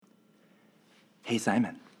Hey,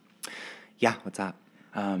 Simon. Yeah, what's up?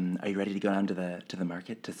 Are you ready to go down to the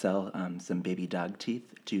market to sell some baby dog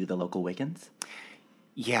teeth to the local Wiccans?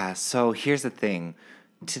 Yeah, so here's the thing.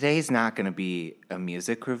 Today's not going to be a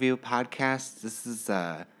music review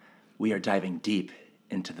podcast. We are diving deep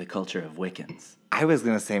into the culture of Wiccans. I was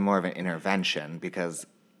going to say more of an intervention because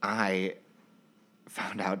I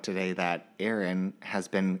found out today that Aaron has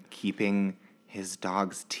been keeping his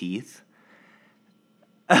dog's teeth.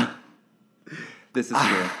 This is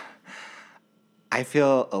true. I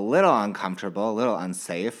feel a little uncomfortable, a little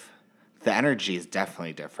unsafe. The energy is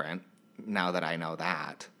definitely different now that I know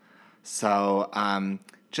that. So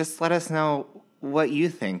just let us know what you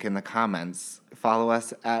think in the comments. Follow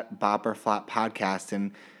us at Bop or Flop Podcast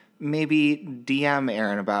and maybe DM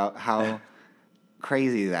Aaron about how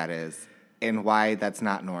crazy that is and why that's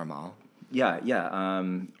not normal. Yeah.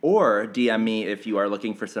 Or DM me if you are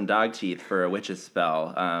looking for some dog teeth for a witch's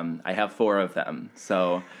spell. I have 4 of them.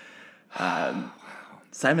 So,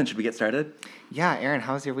 Simon, should we get started? Yeah, Aaron,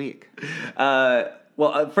 how's your week?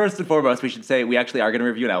 Well, first and foremost, we should say we actually are going to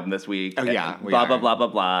review an album this week. Oh, yeah, we blah, are. blah, blah, blah,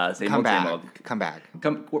 blah. Same old, same old. Come back.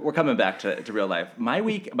 We're coming back to real life. My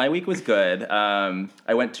week was good.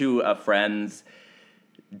 I went to a friend's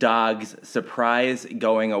dog's surprise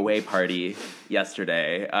going away party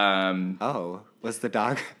yesterday. Was the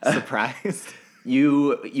dog surprised?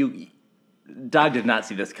 Dog did not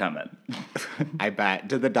see this coming. I bet.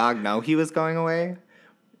 Did the dog know he was going away?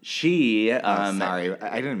 She, sorry,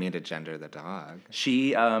 I didn't mean to gender the dog.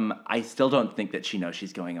 I still don't think that she knows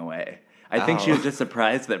she's going away. I think she was just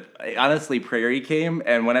surprised that, honestly, Prairie came,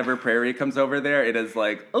 and whenever Prairie comes over there, it is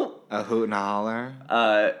like, oh. A hoot and a holler?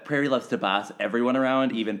 Prairie loves to boss everyone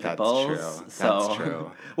around, even pit bulls. That's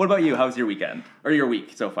true. What about you? How was your weekend? Or your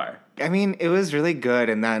week so far? I mean, it was really good,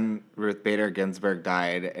 and then Ruth Bader Ginsburg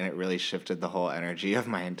died, and it really shifted the whole energy of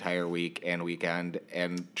my entire week and weekend.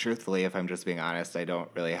 And truthfully, if I'm just being honest, I don't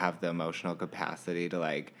really have the emotional capacity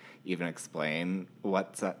to, even explain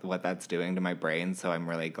what that's doing to my brain, so I'm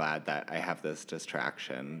really glad that I have this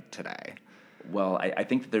distraction today. Well, I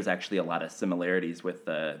think that there's actually a lot of similarities with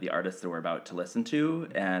the artists that we're about to listen to,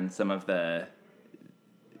 and some of the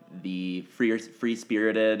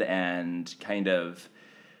free-spirited and kind of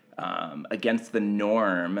against the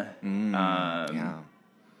norm kind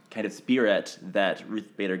of spirit that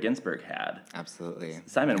Ruth Bader Ginsburg had. Absolutely.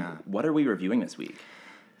 Simon, What are we reviewing this week?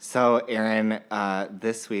 So, Aaron,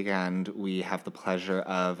 this weekend we have the pleasure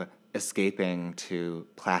of escaping to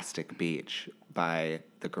Plastic Beach by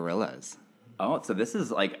the Gorillaz. Oh, so this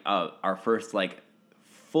is our first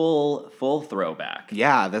full throwback.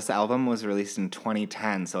 Yeah, this album was released in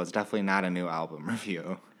 2010, so it's definitely not a new album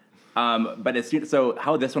review. But so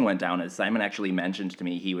how this one went down is Simon actually mentioned to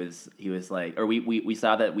me he was like, or we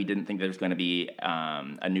saw that we didn't think there was going to be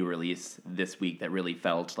a new release this week that really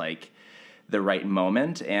felt like the right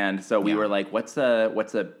moment, and so we were like, what's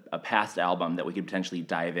a past album that we could potentially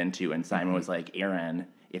dive into? And Simon was like, Aaron,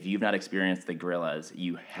 if you've not experienced the Gorillaz,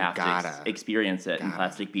 you have to experience it, and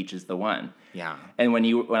Plastic Beach is the one. Yeah. And when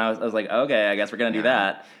I was like, okay, I guess we're gonna do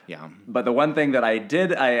that. Yeah. But the one thing that I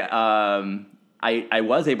did, I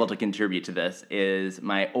was able to contribute to this is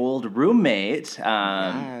my old roommate.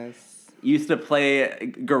 Used to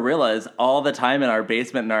play Gorillaz all the time in our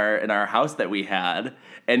basement in our house that we had,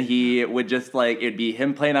 and he would just it'd be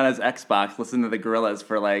him playing on his Xbox, listening to the Gorillaz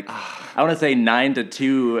for I want to say 9 to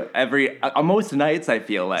 2 most nights. I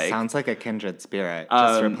feel like sounds like a kindred spirit.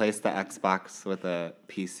 Just replace the Xbox with a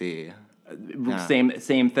PC.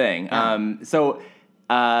 Same thing. Yeah. So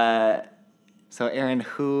Aaron,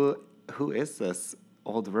 who is this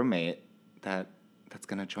old roommate that's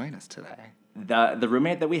gonna join us today? The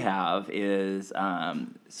roommate that we have is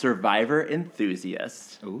Survivor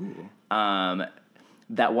Enthusiast. Ooh.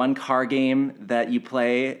 That one car game that you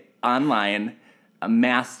play online, a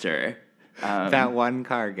Master. That one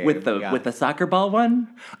car game with the soccer ball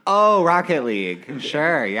one. Oh, Rocket League.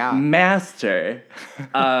 Sure, yeah. Master.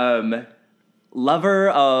 Lover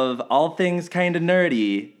of all things kind of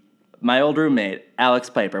nerdy. My old roommate, Alex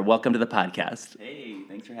Piper. Welcome to the podcast. Hey,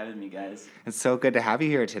 thanks for having me, guys. It's so good to have you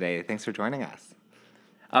here today. Thanks for joining us.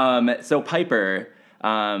 So Piper,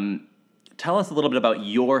 tell us a little bit about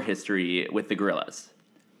your history with the Gorillaz.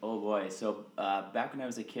 Oh boy, so back when I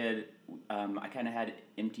was a kid, I kind of had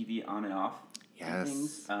MTV on and off. Yes.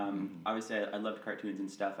 Things. Obviously, I loved cartoons and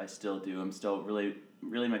stuff. I still do. I'm still really,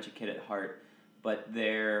 really much a kid at heart. But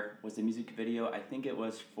there was a music video. I think it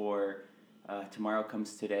was for Tomorrow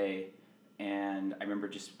Comes Today, and I remember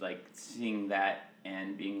just seeing that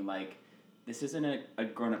and being like, this isn't a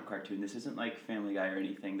grown-up cartoon. This isn't like Family Guy or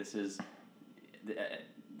anything. This is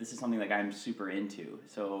something I'm super into.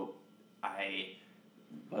 So I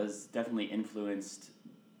was definitely influenced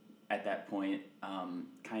at that point.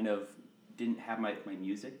 Kind of didn't have my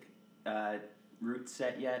music roots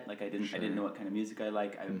set yet. Like I didn't know what kind of music I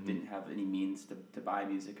like. I didn't have any means to buy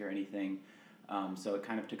music or anything. So it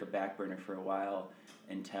kind of took a back burner for a while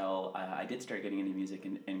until I did start getting into music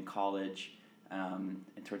in college and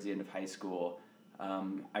towards the end of high school.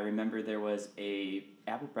 I remember there was a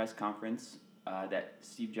Apple press conference that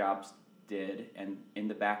Steve Jobs did, and in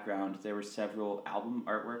the background there were several album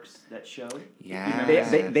artworks that showed. Yeah.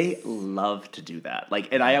 They love to do that.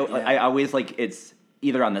 Like, and I always like it's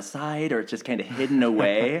either on the side or it's just kind of hidden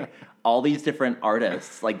away. All these different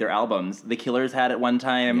artists, like their albums. The Killers had it one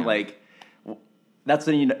time. Yeah. Like, that's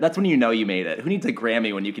when you know you made it. Who needs a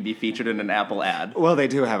Grammy when you can be featured in an Apple ad? Well, they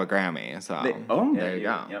do have a Grammy, so there you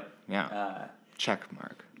go. Yep. Yeah. Check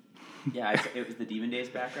mark. Yeah, it was the Demon Days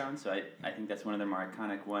background, so I think that's one of their more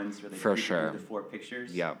iconic ones where they For do sure. the 4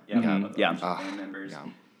 pictures. Yep. Of Yeah. each band members. Yeah.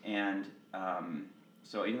 And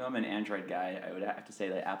so even though I'm an Android guy, I would have to say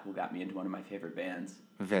that Apple got me into one of my favorite bands.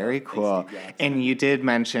 Very Thanks, cool. Steve Jobs. And you did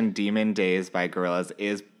mention Demon Days by Gorillaz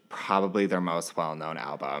is probably their most well-known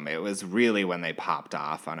album. It was really when they popped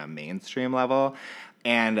off on a mainstream level.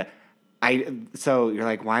 And so you're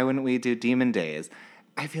like, why wouldn't we do Demon Days?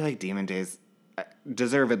 I feel like Demon Days,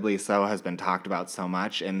 deservedly so, has been talked about so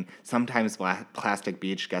much, and sometimes Plastic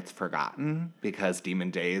Beach gets forgotten because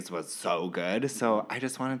Demon Days was so good. So I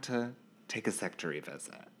just wanted to take a sec to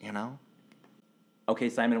revisit, you know? Okay,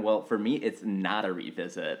 Simon. Well, for me, it's not a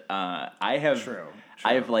revisit. I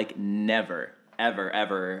have like never,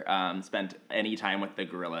 ever spent any time with the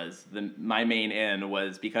Gorillaz. My main in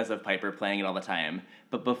was because of Piper playing it all the time.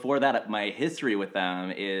 But before that, my history with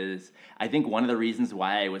them is, I think one of the reasons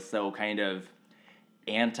why I was so kind of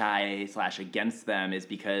anti/against them is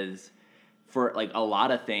because for like a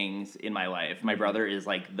lot of things in my life, my brother is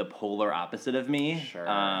like the polar opposite of me. Sure.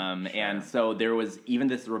 And so there was even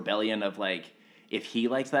this rebellion of like, if he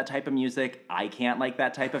likes that type of music, I can't like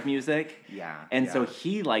that type of music. Yeah. And so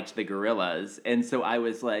he liked the Gorillaz. And so I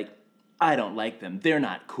was like, I don't like them. They're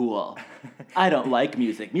not cool. I don't like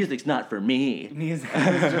music. Music's not for me.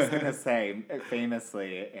 I was just going to say,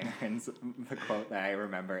 famously, Aaron's, the quote that I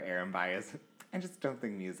remember Aaron by is, I just don't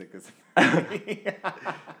think music is for me.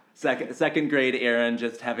 Second grade Aaron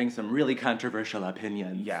just having some really controversial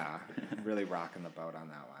opinions. Yeah, really rocking the boat on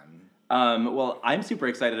that one. Well, I'm super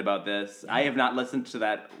excited about this. I have not listened to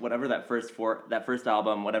that first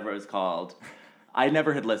album, whatever it was called. I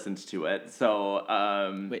never had listened to it, so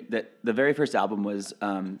Wait, the very first album was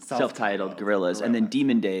self-titled Gorillaz, and then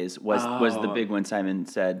Demon Days was the big one. Simon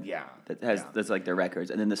said, Yeah. that's like their records,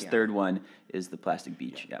 and then this third one is the Plastic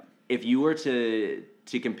Beach. Yeah. if you were to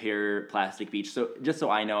compare Plastic Beach, so just so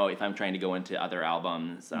I know if I'm trying to go into other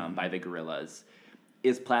albums by the Gorillaz,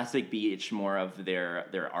 is Plastic Beach more of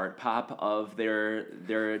their art pop of their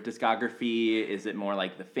discography? Is it more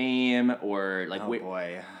like the Fame or like? Oh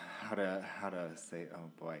boy, how to say? Oh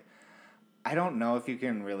boy, I don't know if you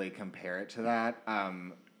can really compare it to that.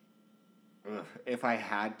 If I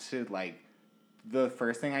had to, like, the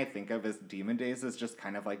first thing I think of is Demon Days is just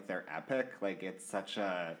kind of like their epic. Like, it's such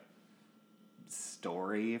a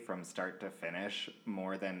story from start to finish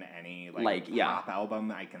more than any pop album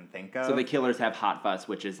I can think of. So the Killers have Hot Fuss,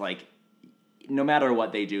 which is like, no matter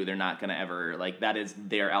what they do, they're not gonna ever, like, that is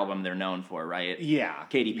their album they're known for, right? Yeah.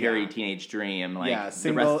 Katy Perry, Yeah. Teenage Dream, like yeah,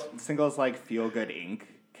 the rest. singles like Feel Good Inc.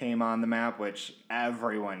 came on the map, which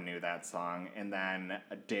everyone knew that song. And then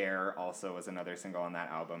Dare also was another single on that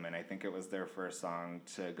album, and I think it was their first song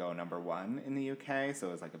to go #1 in the UK, so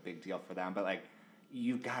it was like a big deal for them. But like,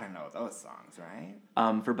 you gotta know those songs, right?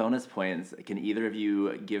 For bonus points, can either of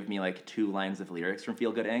you give me like 2 lines of lyrics from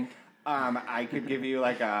Feel Good Inc.? I could give you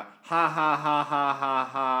like a ha ha ha ha ha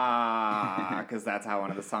ha, because that's how one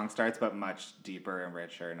of the songs starts, but much deeper and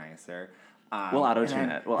richer, nicer. We'll auto-tune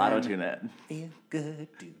it. We'll auto-tune it. Feel good,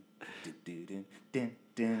 feel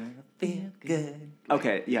good.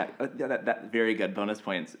 Okay, yeah, that very good. Bonus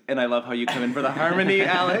points. And I love how you come in for the harmony,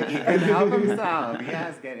 Alex. And album song,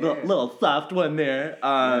 yes, get it. Little soft one there.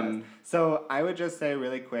 Yes. So I would just say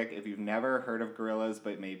really quick, if you've never heard of Gorillaz,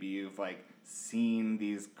 but maybe you've like seen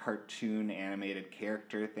these cartoon animated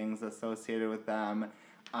character things associated with them,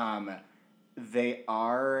 they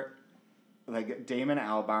are like Damon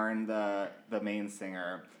Albarn, the main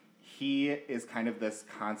singer. He is kind of this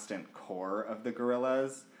constant core of the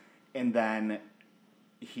Gorillaz, and then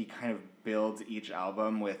he kind of builds each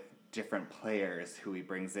album with different players who he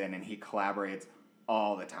brings in, and he collaborates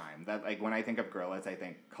all the time. That, like, when I think of Gorillaz, I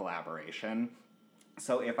think collaboration.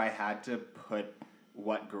 So if I had to put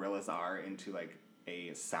what Gorillaz are into like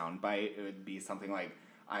a soundbite, it would be something like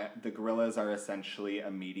the Gorillaz are essentially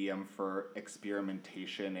a medium for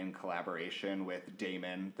experimentation and collaboration with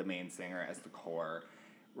Damon, the main singer, as the core.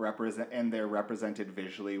 And they're represented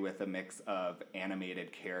visually with a mix of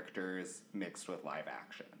animated characters mixed with live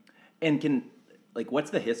action. And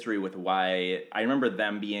what's the history with why? I remember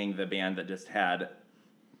them being the band that just had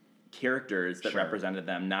characters that represented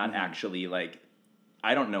them, not actually like.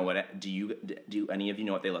 I don't know what. Do any of you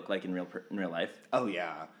know what they look like in real life? Oh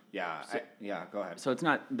yeah. Yeah, go ahead. So it's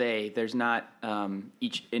not they. There's not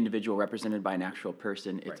each individual represented by an actual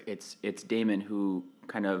person. It's Damon who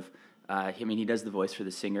kind of. He does the voice for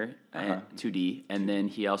the singer, 2D, and then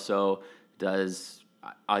he also does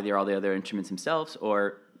either all the other instruments himself,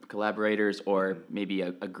 or collaborators, or maybe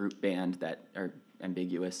a group band that are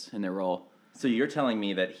ambiguous in their role. So you're telling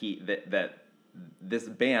me that that this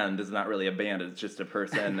band is not really a band; it's just a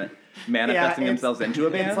person manifesting themselves into a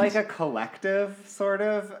band. It's like a collective, sort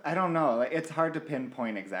of. I don't know. It's hard to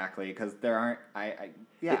pinpoint exactly because there aren't.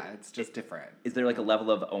 It's just different. Is there like a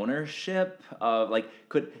level of ownership of like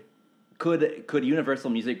Could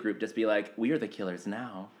Universal Music Group just be like, we are the Killers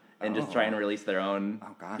now, and just try and release their own?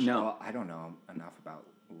 Oh gosh, no. Well, I don't know enough about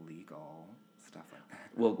legal stuff like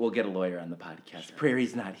that. We'll get a lawyer on the podcast. Sure.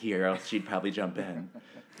 Prairie's not here, else she'd probably jump in.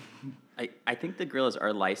 I think the Gorillaz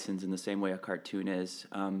are licensed in the same way a cartoon is.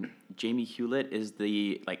 Jamie Hewlett is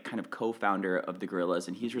the kind of co-founder of the Gorillaz,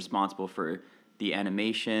 and he's responsible for the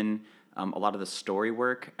animation, a lot of the story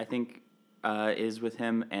work. I think is with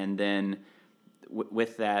him, and then.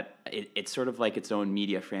 With that, it's sort of like its own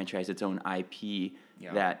media franchise, its own IP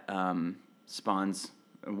that spawns.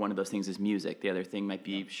 One of those things is music. The other thing might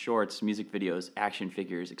be shorts, music videos, action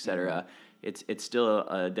figures, etc. It's still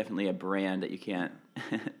definitely a brand that you can't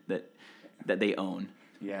that they own.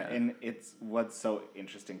 Yeah, and it's what's so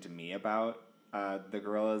interesting to me about the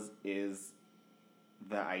Gorillaz is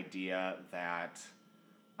the idea that,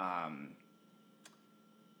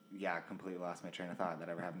 completely lost my train of thought. That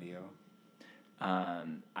ever happened to you?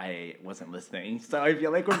 I wasn't listening, so I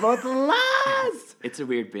feel like we're both lost. It's a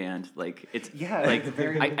weird band. It's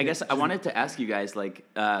very. I guess I wanted to ask you guys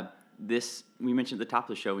this. We mentioned at the top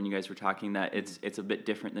of the show when you guys were talking that it's a bit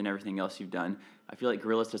different than everything else you've done. I feel like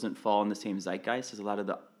Gorillaz doesn't fall in the same zeitgeist as a lot of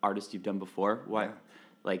the artists you've done before. Why?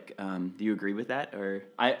 Yeah. Do you agree with that, or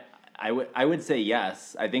I would say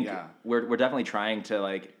yes. I think we're definitely trying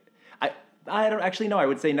to I don't actually know. I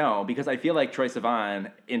would say no, because I feel like Troye Sivan,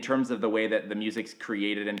 in terms of the way that the music's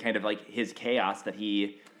created and kind of like his chaos that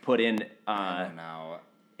he put in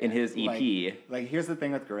in his EP. Here's the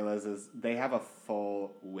thing with Gorillaz is they have a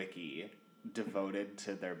full wiki devoted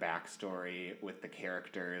to their backstory with the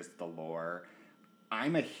characters, the lore.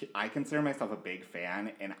 I consider myself a big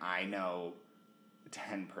fan, and I know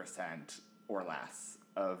 10% or less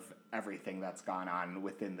of everything that's gone on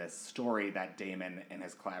within this story that Damon and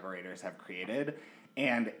his collaborators have created.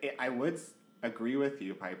 And I would agree with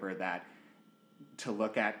you, Piper, that to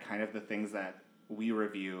look at kind of the things that we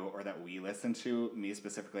review or that we listen to, me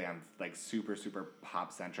specifically, I'm super, super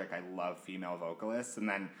pop-centric. I love female vocalists. And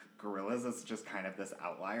then Gorillaz is just kind of this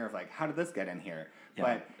outlier of how did this get in here? Yeah.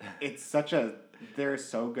 But it's they're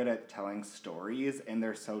so good at telling stories, and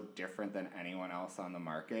they're so different than anyone else on the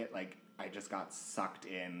market. I just got sucked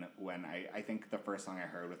in when I think the first song I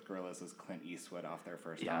heard with Gorillaz was Clint Eastwood off their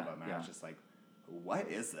first album. And I was just like, what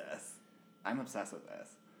is this? I'm obsessed with this.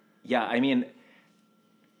 Yeah, I mean,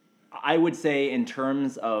 I would say in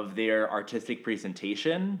terms of their artistic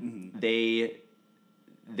presentation,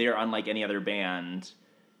 they're unlike any other band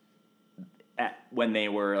when they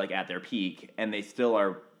were at their peak, and they still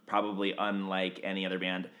are probably unlike any other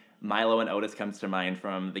band. Milo and Otis comes to mind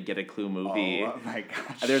from the Get a Clue movie. Oh my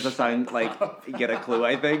gosh. There's a song Get a Clue,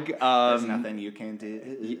 I think. There's nothing you can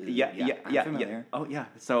do. Yeah. Familiar. Oh yeah.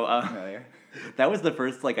 So familiar. That was the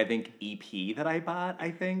first I think EP that I bought,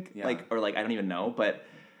 I think. Yeah. I don't even know, but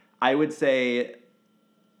I would say,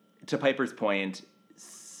 to Piper's point,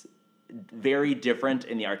 very different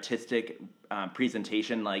in the artistic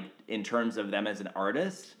presentation, in terms of them as an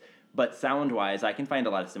artist. But sound-wise, I can find a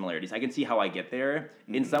lot of similarities. I can see how I get there.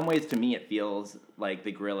 Mm-hmm. In some ways, to me, it feels like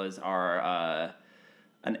the Gorillaz are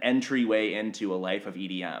an entryway into a life of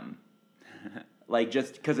EDM.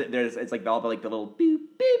 Just because it's all the little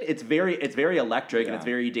beep beep. It's very electric and it's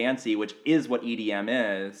very dancey, which is what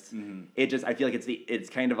EDM is. Mm-hmm. I feel like it's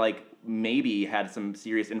kind of maybe had some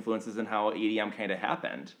serious influences in how EDM kind of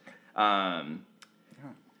happened.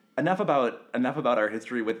 Enough about our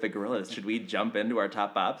history with the Gorillaz. Should we jump into our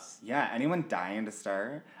top bops? Yeah. Anyone dying to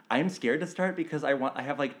start? I'm scared to start because I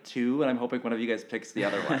have two, and I'm hoping one of you guys picks the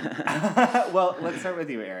other one. Well, let's start with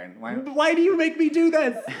you, Aaron. Why do you make me do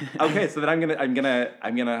this? Okay, so then I'm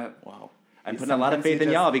gonna. Wow. I'm putting a lot of faith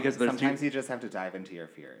in y'all because there's sometimes you just have to dive into your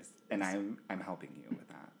fears, and I'm helping you with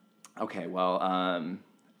that. Okay, well,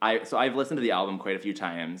 I've listened to the album quite a few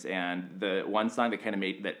times, and the one song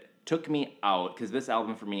that took me out, because this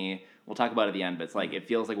album for me, we'll talk about it at the end, but it's like it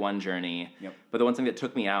feels like one journey. Yep. But the one song that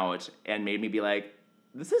took me out and made me be like,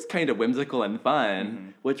 this is kind of whimsical and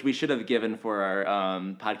fun, which we should have given for our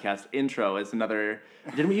podcast intro as another.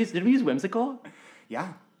 Did we use whimsical?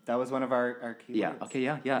 Yeah, that was one of our key Yeah. words. Okay.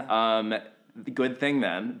 Yeah. Good thing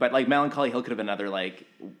then. But like Melancholy Hill could have been another like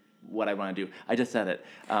what I want to do. I just said it.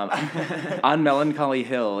 On Melancholy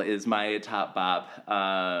Hill is my top bop.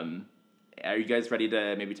 Are you guys ready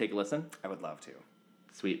to maybe take a listen? I would love to.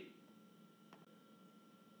 Sweet.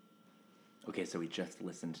 Okay, so we just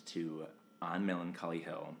listened to On Melancholy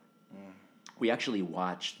Hill. We actually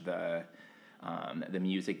watched the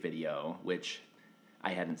music video, which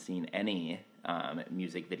I hadn't seen any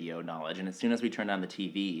music video knowledge. And as soon as we turned on the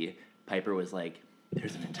TV, Piper was like,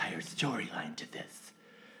 "There's an entire storyline to this."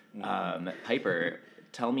 Piper,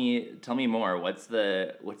 tell me more. What's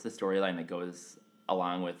the storyline that goes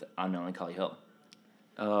along with On Melancholy Hill?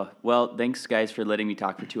 Well, thanks guys for letting me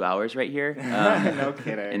talk for 2 hours right here. No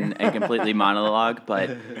kidding. And completely monologue,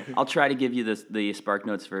 but I'll try to give you the Spark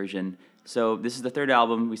Notes version. So this is the third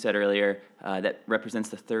album we said earlier that represents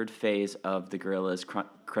the third phase of the Gorillaz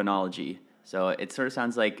chronology. So it sort of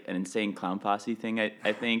sounds like an Insane Clown Posse thing,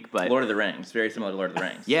 I think. But Lord of the Rings, very similar to Lord of the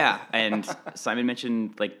Rings. yeah, and Simon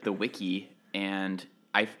mentioned like the wiki, and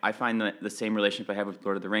I find the same relationship I have with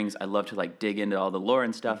Lord of the Rings. I love to like dig into all the lore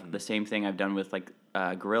and stuff. The same thing I've done with like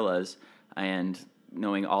Gorillaz and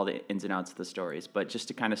knowing all the ins and outs of the stories. But just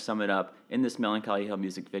to kind of sum it up, in this Melancholy Hill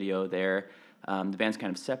music video, the band's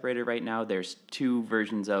kind of separated right now. There's two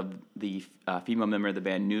versions of the female member of the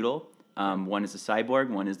band, Noodle. One is a cyborg,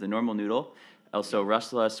 one is the normal Noodle. Also,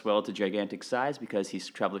 Russell has swelled to gigantic size because he's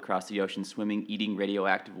traveled across the ocean swimming, eating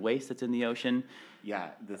radioactive waste that's in the ocean.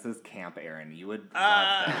 Yeah, this is Camp Aaron. You would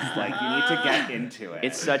love this. Like, you need to get into it.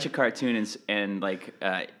 It's such a cartoon and like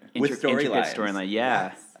With intricate storylines. storyline.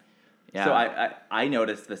 Yeah. Yes. Yeah. So I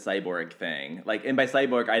noticed the cyborg thing. Like, and by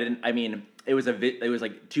cyborg, it was it was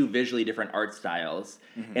like two visually different art styles,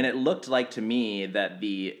 and it looked like to me that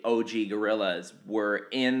the OG Gorillaz were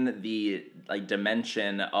in the like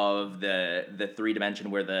dimension of the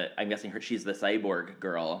 3-dimension where I'm guessing she's the cyborg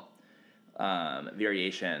girl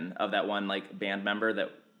variation of that one like band member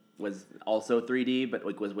that was also 3D, but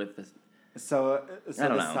like was with this. So I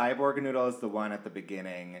don't the know. cyborg Noodle is the one at the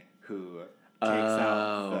beginning who takes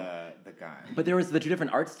out the gun. But there was the two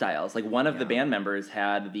different art styles. Like one of the band members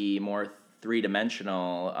had the more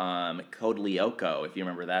 3-dimensional Code Lyoko, if you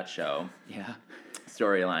remember that show. Yeah.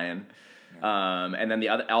 Storyline. And then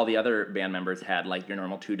all the other band members had like your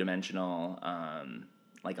normal 2-dimensional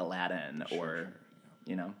like Aladdin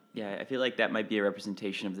you know. Yeah, I feel like that might be a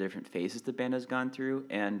representation of the different phases the band has gone through,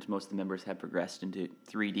 and most of the members have progressed into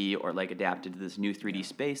 3D or like adapted to this new 3D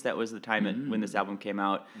space. That was the time when this album came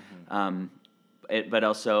out. But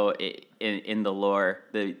also in the lore,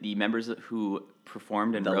 the members who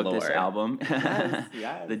performed and wrote this lore. album,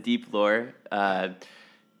 Yes. the deep lore.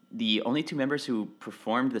 The only two members who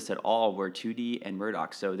performed this at all were 2D and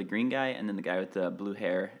Murdoch. So the green guy and then the guy with the blue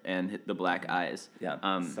hair and the black eyes.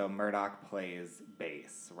 Yeah. So Murdoch plays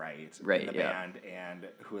bass, right? Right, In the yeah. band, and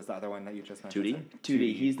who was the other one that you just mentioned? 2D?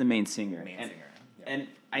 2D, he's the main singer. Main singer. Yeah. And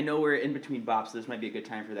I know we're in between bops, so this might be a good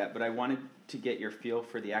time for that. But I wanted to get your feel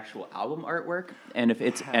for the actual album artwork, and if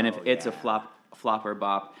it's a yeah. flop or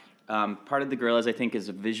bop. Part of the Gorillaz, I think, is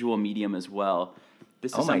a visual medium as well.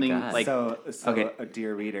 This is Oh my something God. like Okay.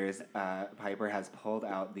 Dear readers, Piper has pulled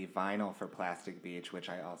out the vinyl for Plastic Beach, which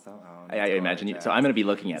I also own. I It's imagine you. gorgeous. So I'm going to be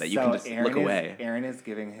looking at it. You So can just Aaron look away. Aaron is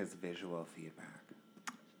giving his visual feedback.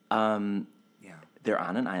 Yeah. They're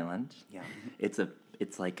on an island. Yeah. It's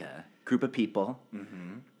like a group of people.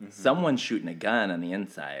 Someone's shooting a gun on the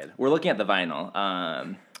inside. We're looking at the vinyl.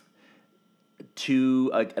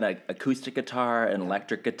 An acoustic guitar, an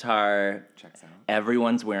electric guitar. Checks out.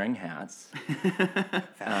 Everyone's wearing hats.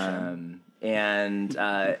 Fashion. And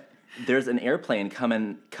there's an airplane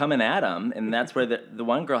coming at them, and that's where the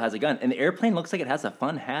one girl has a gun. And the airplane looks like it has a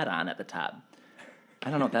fun hat on at the top. I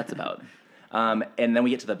don't know what that's about. And then we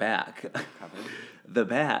get to the back. The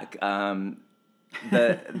back.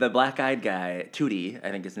 The black-eyed guy, Tootie,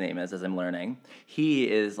 I think his name is, as I'm learning.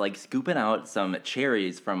 He is like scooping out some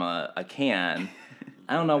cherries from a can.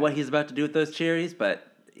 I don't know what he's about to do with those cherries, but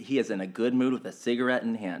he is in a good mood with a cigarette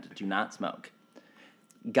in hand. Do not smoke.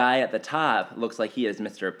 Guy at the top looks like he is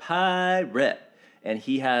Mr. Pirate, and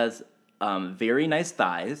he has very nice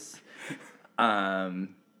thighs.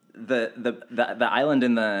 the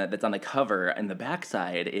island that's on the cover and the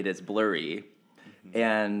backside, it is blurry,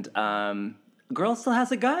 and girl still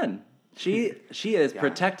has a gun. She is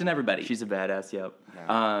protecting everybody. She's a badass. Yep.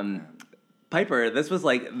 Yeah. Piper, this was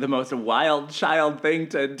like the most wild child thing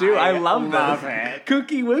to do. I love this. it.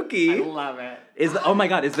 Kooky wookie. Love it. Oh my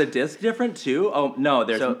god, is the disc different too? Oh no,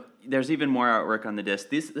 There's even more artwork on the disc.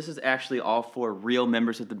 This is actually all 4 real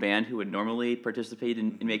members of the band who would normally participate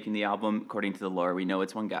in making the album. According to the lore, we know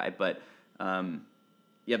it's one guy, but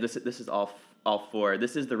this is all 4.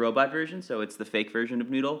 This is the robot version, so it's the fake version of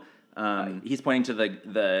Noodle. he's pointing to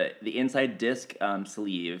the inside disc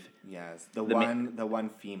sleeve. Yes, the one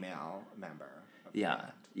female member. Of the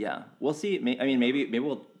band. Yeah. We'll see. Maybe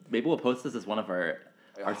we'll post this as one of our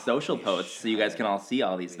social posts, so you guys can all see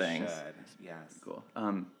all these things. Should. Yes. Cool.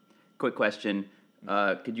 Quick question.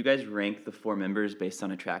 Could you guys rank the 4 members based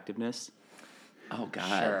on attractiveness? Oh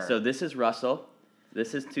God. Sure. So this is Russell,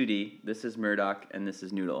 this is 2D, this is Murdoch, and this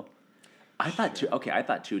is Noodle. I thought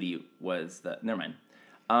 2D was the. Never mind.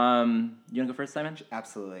 You wanna go first, Simon?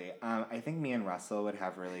 Absolutely. I think me and Russell would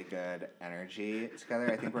have really good energy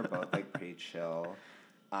together. I think we're both like pretty chill.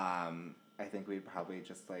 I think we'd probably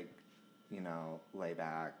just like, lay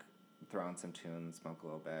back, throw in some tunes, smoke a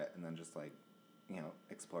little bit, and then just like,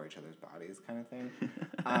 explore each other's bodies kind of thing.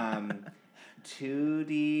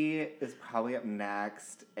 2D is probably up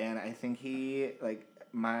next, and I think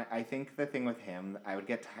I think the thing with him, I would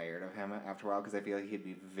get tired of him after a while because I feel like he'd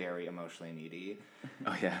be very emotionally needy.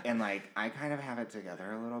 Oh yeah. And I kind of have it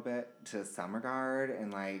together a little bit to some regard,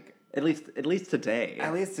 and At least today.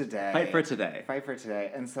 at least today. Fight for today. Fight for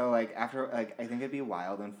today. And so after I think it'd be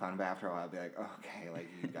wild and fun, but after a while I'd be like, oh, okay,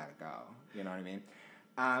 you gotta go. You know what I mean?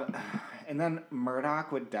 And then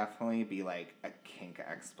Murdoch would definitely be a kink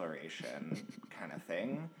exploration kind of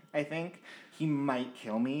thing. I think he might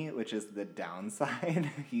kill me, which is the downside.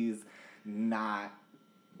 He's not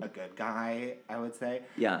a good guy, I would say.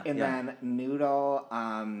 Yeah. And then Noodle,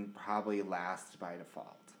 probably last by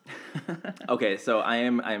default. Okay, so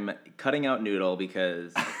I'm cutting out Noodle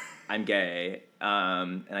because I'm gay,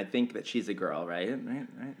 and I think that she's a girl, right?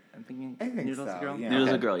 I'm thinking I think Noodle's so, a girl. yeah. Noodle's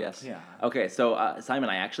Okay. a girl, yes. Yeah. Okay, so Simon,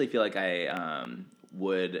 I actually feel like I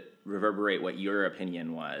would reverberate what your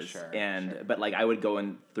opinion was, Sure. but I would go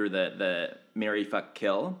in through the marry, fuck,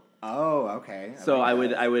 kill. Oh, okay. So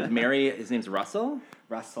like I would marry. His name's Russell.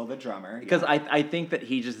 Russell the drummer. Because yeah. I think that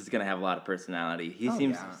he just is gonna have a lot of personality. He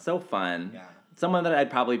seems yeah. so fun. Yeah. Someone that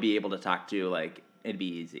I'd probably be able to talk to. It'd be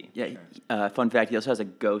easy. Yeah. Fun fact: he also has a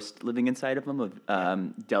ghost living inside of him of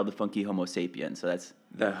Del the Funky Homo sapien. So that's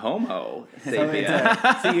The Homo So,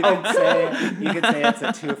 sapien. so you could say it's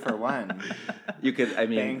a 2-for-1. You could. I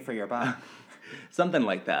mean, Bang for your buck. something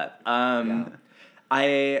like that.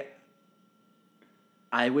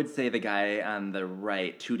 I would say the guy on the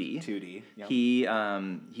right, 2D. 2D. Yep.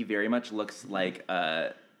 He very much looks like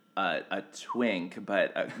a twink,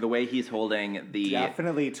 but the way he's holding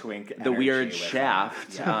Definitely twink. the energy weird with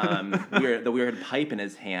shaft, him. Yeah. the weird pipe in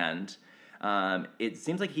his hand. It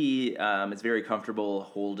seems like he is very comfortable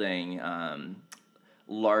holding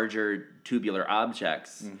larger tubular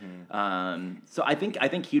objects. Mm-hmm. So I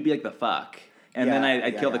think he'd be like the fuck, and then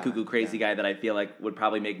I'd kill the yeah, cuckoo crazy guy that I feel like would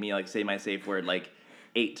probably make me say my safe word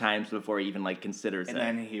 8 times before he even considers And it.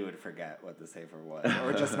 then he would forget what the safer was,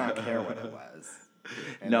 or just not care what it was.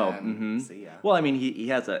 And No. then, Mm-hmm. See ya. Well, I mean, he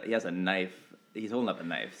has a knife. He's holding up a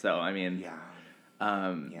knife. So I mean, Yeah.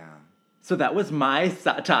 Yeah. So that was my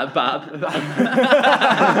top bop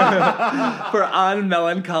for On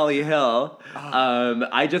Melancholy Hill.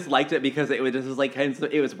 I just liked it because it was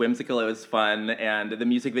it was whimsical, it was fun, and the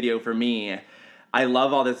music video for me, I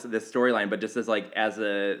love all this storyline, but just as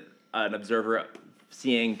an observer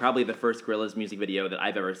seeing probably the first Gorillaz music video that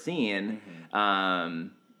I've ever seen,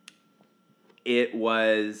 it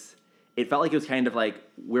felt like it was kind of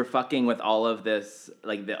we're fucking with all of this,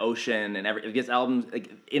 the ocean and this album,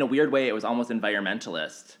 in a weird way, it was almost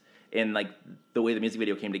environmentalist in the way the music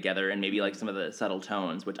video came together and maybe some of the subtle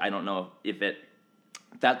tones, which I don't know if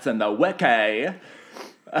that's in the wiki.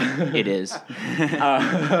 it is.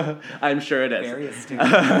 I'm sure it is. Very astute.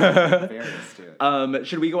 Very astute.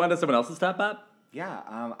 Should we go on to someone else's top bop? Yeah,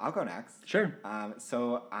 I'll go next. Sure.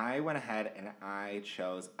 So I went ahead and I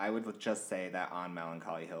would just say that On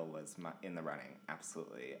Melancholy Hill was in the running,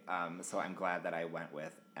 absolutely. So I'm glad that I went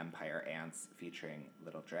with Empire Ants featuring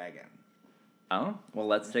Little Dragon. Oh, well,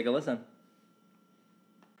 let's take a listen.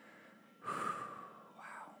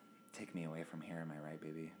 Wow. Take me away from here, am I right,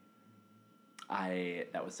 baby?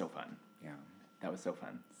 That was so fun. Yeah, That was so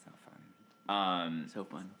fun. so fun. So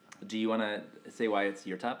fun. Do you want to say why it's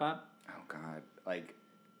your top bop? Oh, God.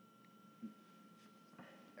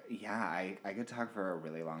 I could talk for a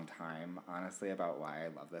really long time, honestly, about why I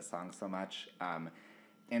love this song so much.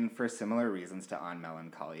 And for similar reasons to On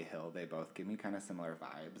Melancholy Hill, they both give me kind of similar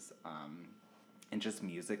vibes. And just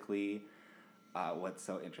musically, what's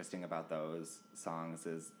so interesting about those songs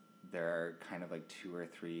is there are kind of like 2 or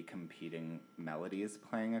 3 competing melodies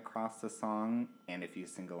playing across the song, and if you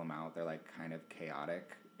single them out, they're like kind of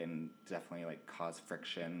chaotic and definitely like cause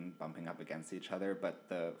friction bumping up against each other, but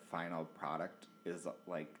the final product is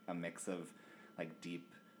like a mix of like deep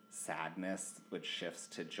sadness which shifts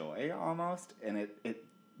to joy almost, and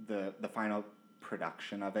the final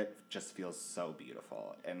production of it just feels so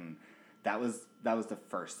beautiful. And that was the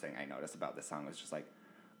first thing I noticed about this song, was just like,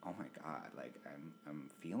 oh my god, like I'm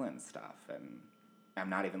feeling stuff, and I'm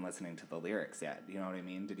not even listening to the lyrics yet. You know what I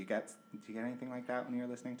mean? Did you get anything like that when you were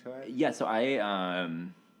listening to it? Yeah, so I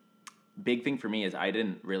big thing for me is I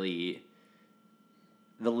didn't really,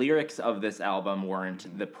 the lyrics of this album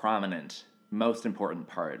weren't the prominent, most important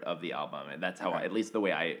part of the album. And that's how, at least the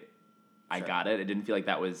way I Sure. got it. It didn't feel like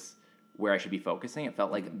that was where I should be focusing. It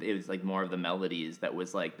felt like it was like more of the melodies that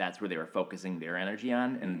was like, that's where they were focusing their energy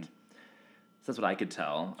on. And so that's what I could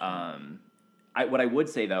tell. What I would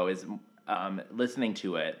say though is, listening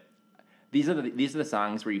to it, these are the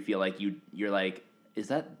songs where you feel like you're like, is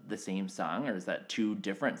that the same song or is that 2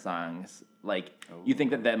 different songs? Like you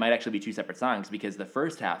think that might actually be 2 separate songs, because the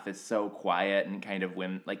first half is so quiet and kind of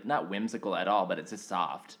not whimsical at all, but it's just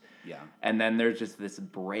soft. Yeah. And then there's just this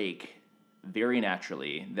break very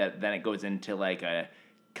naturally that then it goes into like a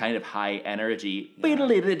kind of high energy.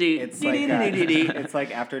 It's like it's like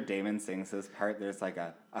after Damon sings his part, there's like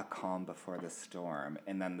a calm before the storm,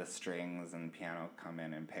 and then the strings and piano come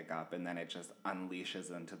in and pick up, and then it just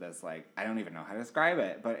unleashes into this, like, I don't even know how to describe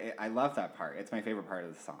it, but I love that part. It's my favorite part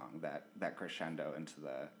of the song, that crescendo into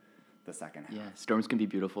the second half. Yeah, storms can be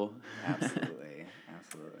beautiful. Absolutely.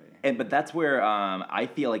 But that's where I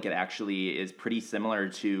feel like it actually is pretty similar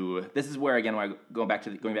to. This is where, again, when going back to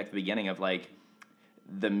the beginning of like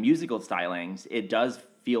the musical stylings, it does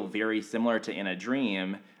feel very similar to In a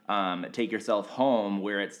Dream. Take Yourself Home,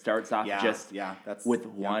 where it starts off with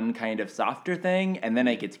one kind of softer thing, and then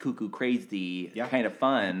it gets cuckoo crazy, kind of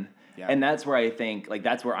fun. Yeah. And that's where I think, like,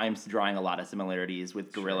 that's where I'm drawing a lot of similarities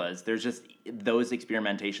with Gorillaz. Sure. There's just those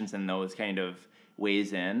experimentations and those kind of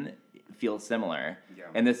ways in feel similar. Yeah.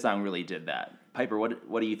 And this song really did that. Piper,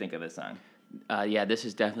 what do you think of this song? Yeah, this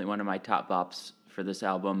is definitely one of my top bops for this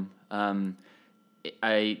album. The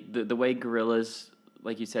way Gorillaz,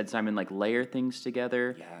 like you said, Simon, like layer things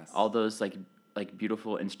together. Yes. All those like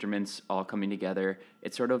beautiful instruments all coming together.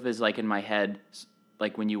 It sort of is like in my head,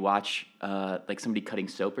 like when you watch like somebody cutting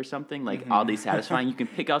soap or something, like oddly satisfying. You can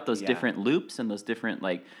pick out those different loops and those different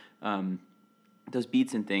like those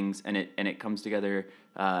beats and things, and it comes together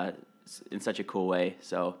in such a cool way.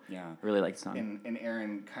 So I really like the song. And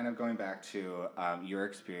Aaron, kind of going back to your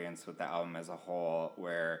experience with the album as a whole,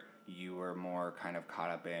 where you were more kind of caught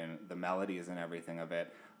up in the melodies and everything of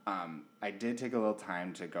it. I did take a little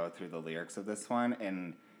time to go through the lyrics of this one,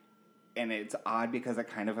 and it's odd because it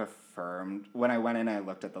kind of affirmed, when I went in and I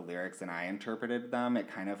looked at the lyrics and I interpreted them, it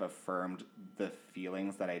kind of affirmed the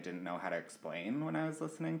feelings that I didn't know how to explain when I was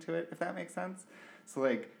listening to it, if that makes sense. So,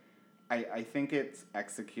 like, I think it's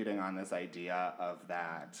executing on this idea of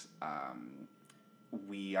that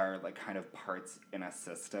we are, like, kind of parts in a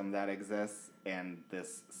system that exists, and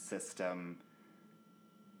this system,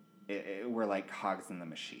 we're like cogs in the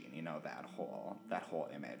machine, you know, that whole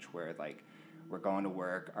image where, like, we're going to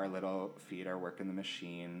work, our little feet are working the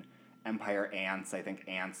machine. Empire ants, I think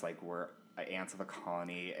ants, like, we're ants of a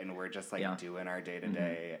colony, and we're just, like, doing our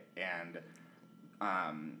day-to-day. And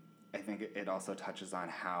I think it also touches on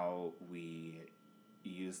how we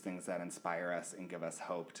use things that inspire us and give us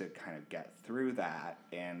hope to kind of get through that,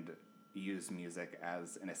 and use music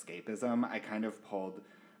as an escapism. I kind of pulled,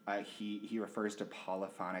 he refers to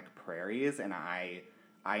polyphonic prairies, and I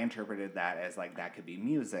interpreted that as, like, that could be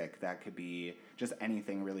music, that could be just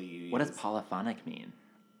anything really you use. What does polyphonic mean?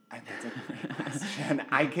 That's a great question.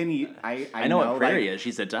 I know what prairie is.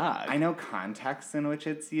 She's a dog. I know contexts in which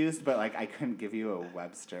it's used, but, like, I couldn't give you a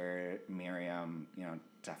Webster, Merriam,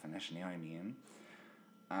 definition. You know what I mean?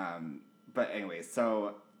 But anyway,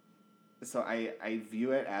 so I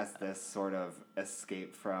view it as this sort of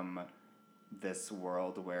escape from this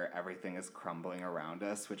world where everything is crumbling around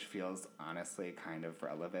us, which feels honestly kind of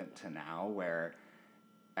relevant to now, where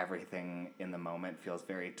everything in the moment feels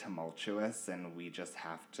very tumultuous, and we just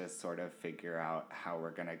have to sort of figure out how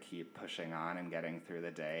we're going to keep pushing on and getting through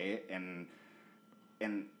the day. And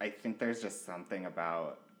I think there's just something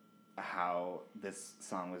about how this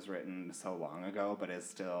song was written so long ago, but is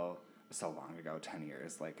still so long ago, 10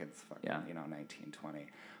 years, like it's fucking, Yeah. 1920.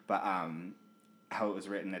 But how it was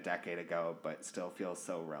written a decade ago, but still feels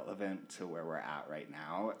so relevant to where we're at right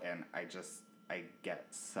now. And I get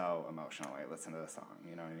so emotional when I listen to the song,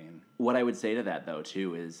 you know what I mean? What I would say to that, though,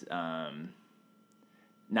 too, is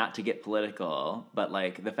not to get political, but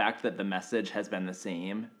like the fact that the message has been the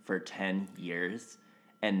same for 10 years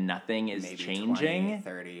and nothing is Maybe changing. 20,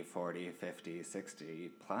 30, 40, 50,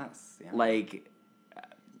 60 plus. Yeah. Like,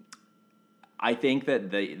 I think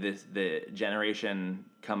that the generation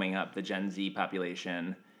coming up, the Gen Z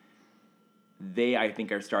population, they, I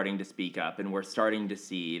think, are starting to speak up, and we're starting to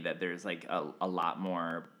see that there's like a lot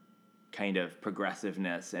more kind of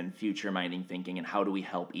progressiveness and future-minding thinking, and how do we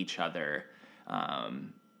help each other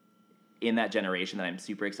in that generation that I'm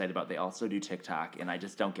super excited about. They also do TikTok, and I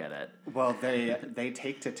just don't get it. Well, they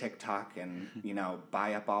take to TikTok and,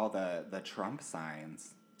 buy up all the Trump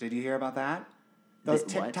signs. Did you hear about that? Those What?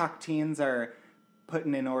 TikTok teens are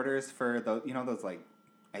putting in orders for those, those like,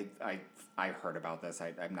 I heard about this.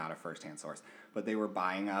 I'm not a first-hand source, but they were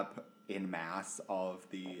buying up in mass all of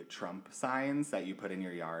the Trump signs that you put in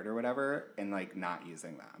your yard or whatever, and like not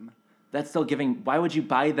using them. That's still giving. Why would you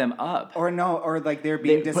buy them up? Or no, or like they're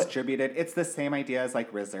being They put- distributed. It's the same idea as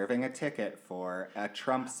like reserving a ticket for a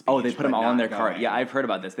Trump speech. Oh, they put them but all in not their cart. going. Yeah, I've heard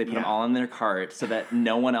about this. They put them Yeah. all in their cart so that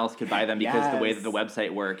no one else could buy them, because the way that Yes. the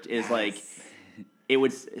website worked is like Yes. it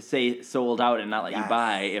would say sold out and not let you Yes.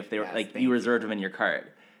 buy if they were Yes, like thank you you. reserved them in your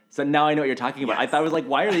cart. So now I know what you're talking about. I Yes. thought it was like,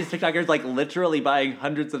 why are these TikTokers like literally buying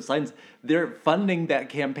hundreds of signs? They're funding that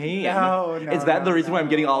campaign. No, Is that the reason why I'm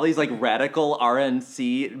getting no. all these like radical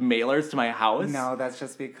RNC mailers to my house? No, that's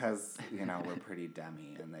just because, we're pretty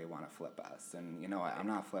demi and they want to flip us. And you know what? I'm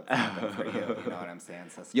not flip-flopping for you. You know what I'm saying,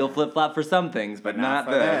 sister? You'll flip flop for some things, but not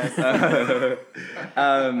for this.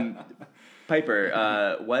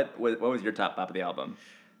 Piper, what was your top bop of the album?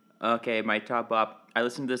 Okay, my top bop. I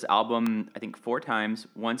listened to this album, I think 4 times.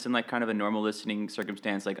 Once in like kind of a normal listening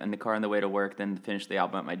circumstance, like in the car on the way to work, then finished the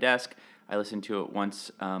album at my desk. I listened to it once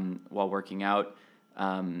while working out.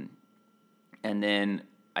 And then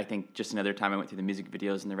I think just another time I went through the music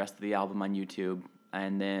videos and the rest of the album on YouTube.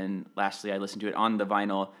 And then lastly, I listened to it on the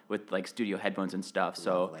vinyl with like studio headphones and stuff.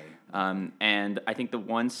 So, and I think the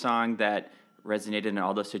one song that resonated in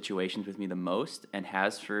all those situations with me the most, and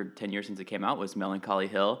has for 10 years since it came out, was Melancholy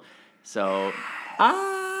Hill. So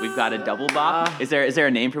we've got a double bop. Is there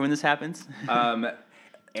a name for when this happens?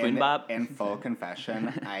 Twin bop? In full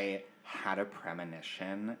confession, I had a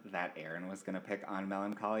premonition that Aaron was going to pick on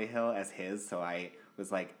Melancholy Hill as his, so I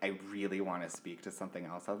was like, I really want to speak to something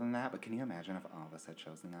else other than that, but can you imagine if all of us had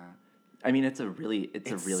chosen that? I mean, it's a really good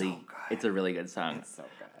song. It's so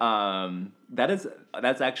good.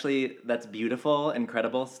 That's beautiful,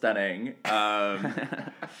 incredible, stunning.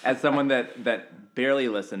 As someone that barely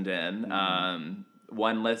listened in,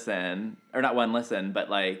 one listen, or not one listen,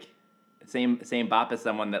 but like same bop as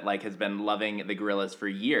someone that like has been loving the Gorillaz for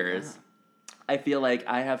years. Yeah. I feel like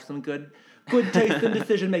I have some good taste in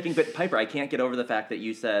decision making. But Piper, I can't get over the fact that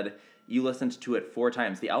you said you listened to it 4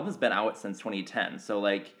 times. The album's been out since 2010, so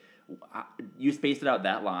like. You spaced it out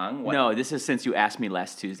that long? What? No, this is since you asked me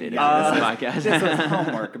last Tuesday to do this podcast. This was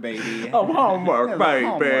homework, baby. Homework,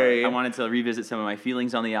 baby. I wanted to revisit some of my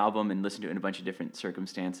feelings on the album and listen to it in a bunch of different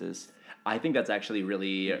circumstances. I think that's actually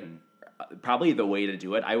really probably the way to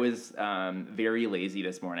do it. I was very lazy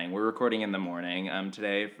this morning. We're recording in the morning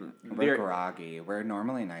today. We're groggy. We're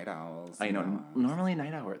normally night owls. I know, normally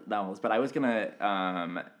night owls, but I was going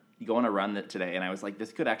to go on a run today, and I was like,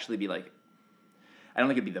 this could actually be like, I don't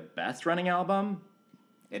think it'd be the best running album.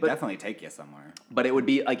 It'd definitely take you somewhere. But it would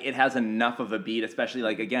be, like, it has enough of a beat, especially,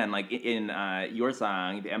 like, again, like, in your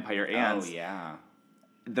song, The Empire Ants. Oh, yeah.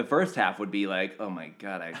 The first half would be like, oh, my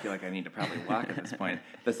God, I feel like I need to probably walk at this point.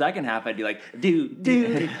 The second half, I'd be like, do.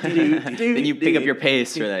 Then you pick up your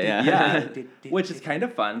pace for that, yeah. Yeah, which is kind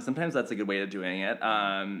of fun. Sometimes that's a good way of doing it.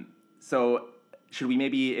 So should we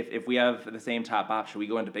maybe, if we have the same top bop, should we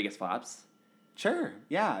go into biggest flops? Sure,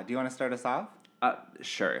 yeah. Do you want to start us off?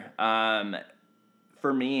 Sure.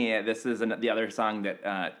 For me, this is the other song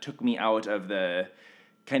that took me out of the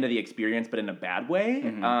kind of the experience, but in a bad way.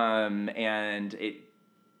 Mm-hmm. And it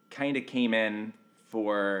kind of came in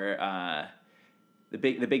for the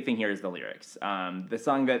big thing here is the lyrics. The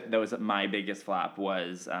song that was my biggest flop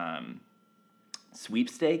was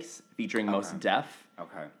Sweepstakes featuring Mos Def.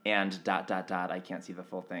 Okay. And ... I can't see the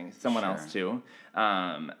full thing. Someone else too.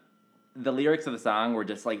 The lyrics of the song were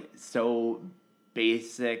just like so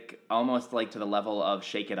basic, almost like to the level of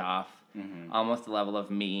Shake It Off, almost the level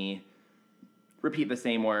of me. Repeat the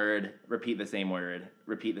same word, repeat the same word,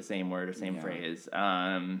 repeat the same word or same phrase.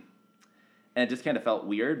 and it just kind of felt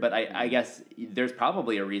weird. But I guess there's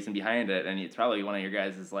probably a reason behind it, and it's probably one of your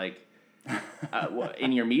guys' is like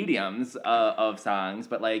in your mediums of songs.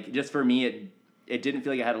 But like just for me, it didn't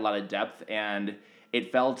feel like it had a lot of depth, and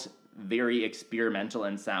it felt very experimental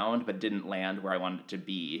in sound, but didn't land where I wanted it to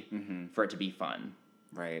be for it to be fun.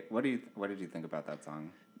 Right. What did you think about that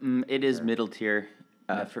song? It is middle tier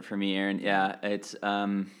for me, Aaron. Yeah, it's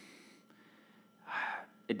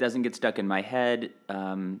it doesn't get stuck in my head.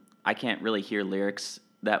 I can't really hear lyrics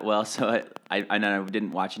that well, so I know I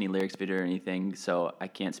didn't watch any lyrics video or anything, so I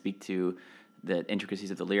can't speak to the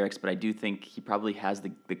intricacies of the lyrics. But I do think he probably has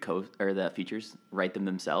the features write them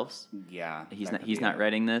themselves. Yeah, he's not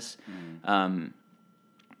writing this.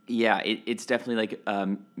 Yeah, it's definitely like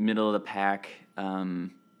middle of the pack.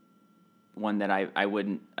 One that I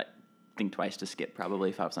wouldn't think twice to skip probably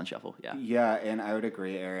if I was on shuffle. Yeah. Yeah, and I would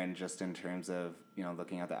agree, Aaron, just in terms of,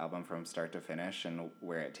 looking at the album from start to finish and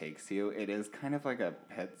where it takes you, it is kind of like a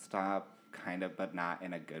pit stop, kind of, but not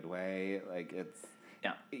in a good way. Like it's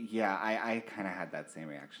I kind of had that same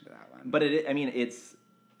reaction to that one. But it's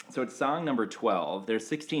song number 12. There's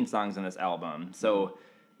 16 songs in this album, so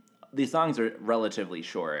these songs are relatively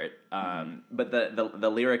short. But the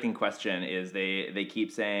lyric in question is they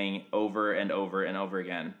keep saying over and over and over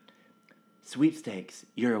again, "Sweepstakes,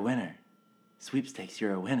 you're a winner. Sweepstakes,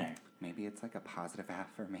 you're a winner." Maybe it's like a positive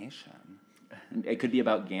affirmation. It could be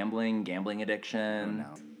about gambling addiction.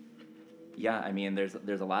 No. Yeah, I mean, there's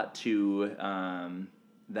a lot to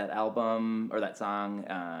that album or that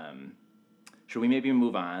song. Should we maybe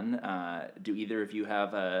move on? Do either of you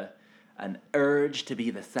have an urge to be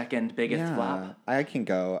the second biggest flop? I can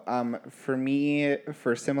go. For me,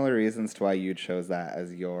 for similar reasons to why you chose that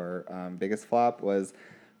as your biggest flop, was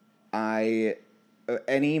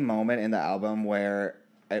any moment in the album where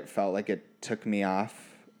it felt like it took me off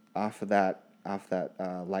of that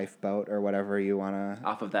lifeboat or whatever you want to...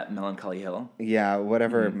 Off of that melancholy hill? Yeah,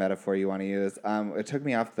 whatever metaphor you want to use. It took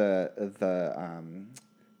me off the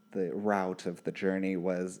route of the journey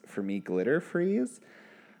was, for me, Glitter Freeze.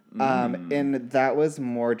 And that was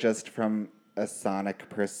more just from a sonic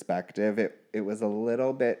perspective. It was a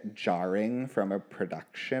little bit jarring from a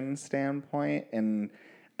production standpoint, and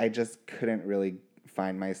I just couldn't really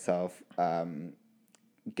find myself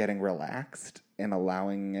getting relaxed and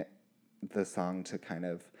allowing the song to kind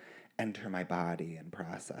of enter my body and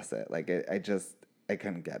process it. Like I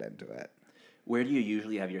couldn't get into it. Where do you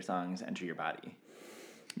usually have your songs enter your body?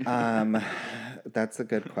 That's a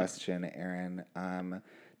good question, Aaron.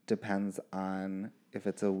 Depends on if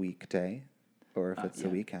it's a weekday or if it's a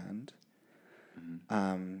weekend.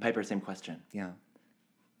 Piper, same question. Yeah.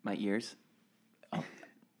 My ears. Oh,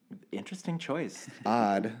 interesting choice.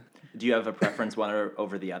 Odd. Do you have a preference one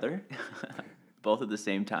over the other? Both at the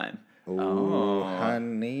same time. Oh,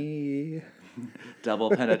 honey. Double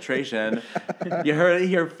penetration. You heard it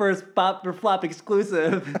here first, Pop or Flop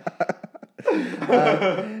exclusive.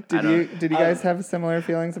 Did you guys have similar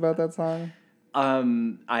feelings about that song?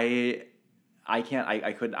 I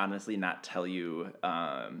couldn't honestly not tell you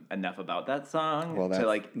enough about that song. Well,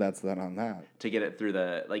 that's to get it through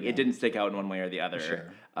it didn't stick out in one way or the other.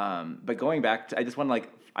 Sure. But going back to,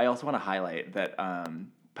 I also want to highlight that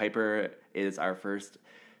Piper is our first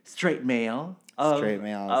straight male of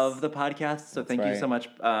the podcast. So thank you so much,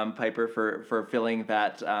 Piper, for filling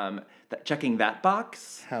that checking that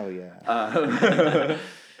box. Hell yeah.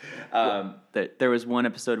 There was one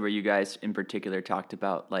episode where you guys in particular talked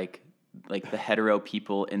about like the hetero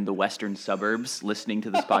people in the western suburbs listening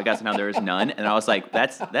to this podcast and how there is none, and I was like,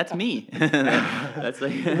 that's me. That's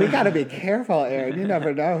like we gotta be careful, Aaron. You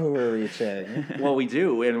never know who we're reaching. Well, we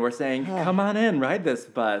do, and we're saying, come on in, ride this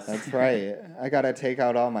bus. That's right. I gotta take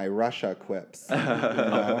out all my Russia quips.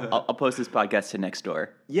 I'll post this podcast to Nextdoor.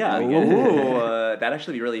 Yeah, that'd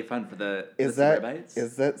actually be really fun for the Is bites.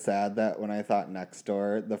 Is that sad that when I thought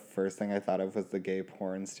Nextdoor, the first thing I thought of was the gay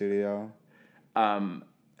porn studio?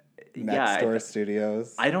 Nextdoor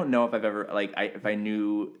Studios. I don't know if I've ever if I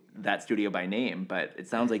knew that studio by name, but it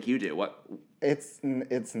sounds like you do. What? It's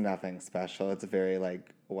nothing special. It's a very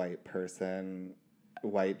white person,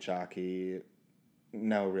 white jockey,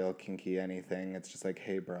 no real kinky anything. It's just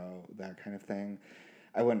hey bro, that kind of thing.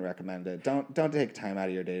 I wouldn't recommend it. Don't take time out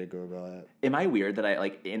of your day to Google it. Am I weird that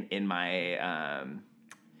I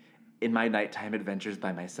in my nighttime adventures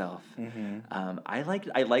by myself, I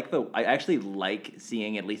actually like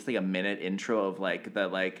seeing at least a minute intro of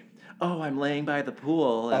I'm laying by the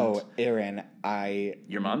pool. And Aaron,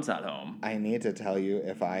 your mom's not home. I need to tell you,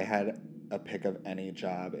 if I had a pick of any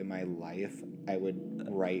job in my life, I would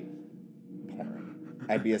write porn.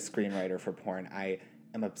 I'd be a screenwriter for porn. I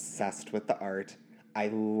am obsessed with the art. I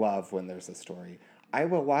love when there's a story. I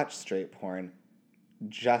will watch straight porn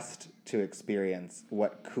just to experience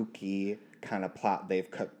what kooky kind of plot they've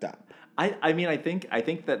cooked up. I mean, I think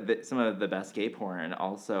that some of the best gay porn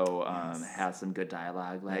also has some good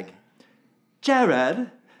dialogue, like,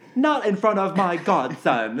 Jared, not in front of my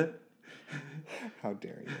godson. How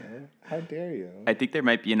dare you? How dare you? I think there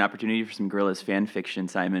might be an opportunity for some Gorillaz fan fiction,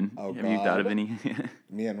 Simon. Oh, Have you thought of God. any?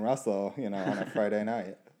 Me and Russell, on a Friday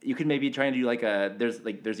night. You could maybe try and do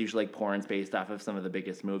there's usually like porns based off of some of the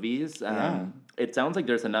biggest movies. It sounds like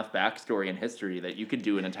there's enough backstory and history that you could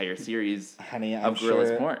do an entire series Honey, of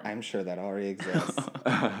Gorillaz porn. I'm sure that already exists.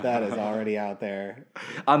 That is already out there.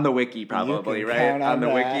 On the wiki, probably, You can right? count On the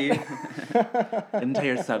that. wiki.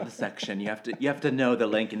 Entire subsection. You have to know the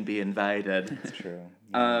link and be invited. It's true.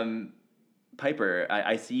 Piper,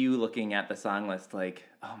 I see you looking at the song list like,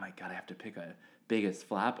 oh my god, I have to pick a biggest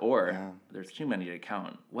flop, or there's too many to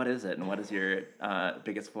count. What is it, and what is your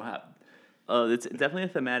biggest flop? It's definitely a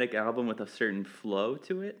thematic album with a certain flow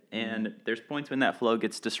to it, and there's points when that flow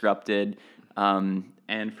gets disrupted.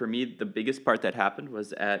 And for me, the biggest part that happened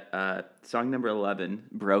was at song number 11,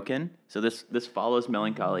 "Broken." So this follows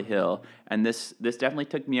 "Melancholy Hill," and this definitely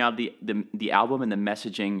took me out of the album and the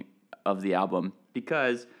messaging of the album,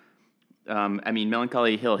 because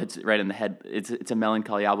 "Melancholy Hill" hits it right in the head. It's a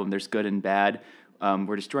melancholy album. There's good and bad.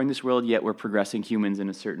 We're destroying this world, yet we're progressing humans in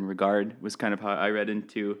a certain regard, was kind of how I read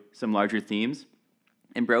into some larger themes.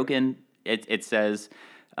 In "Broken," it says,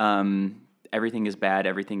 everything is bad,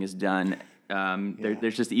 everything is done.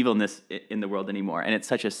 There's just evilness in the world anymore. And it's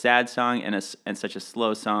such a sad song and such a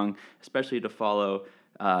slow song, especially to follow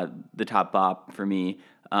the top bop for me.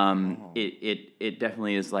 It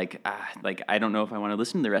definitely is like I don't know if I want to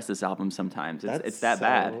listen to the rest of this album sometimes. It's that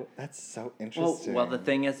bad. That's so interesting. Well, the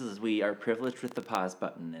thing is we are privileged with the pause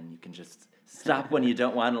button, and you can just stop when you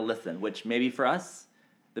don't want to listen, which maybe for us,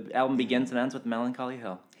 the album begins and ends with Melancholy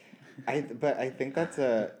Hill. But I think that's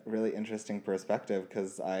a really interesting perspective,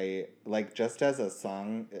 because just as a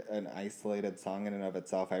song, an isolated song in and of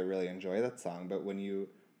itself, I really enjoy that song. But when you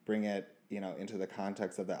bring it, into the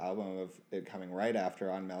context of the album of it coming right after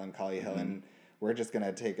on Melancholy Hill, and we're just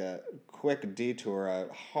gonna take a quick detour, a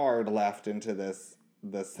hard left into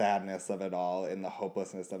the sadness of it all and the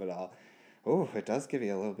hopelessness of it all. Oh, it does give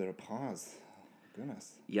you a little bit of pause.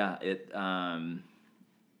 Goodness. Yeah, it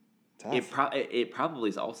probably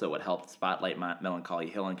is also what helped spotlight Melancholy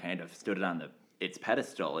Hill and kind of stood it on its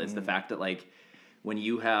pedestal, is the fact that when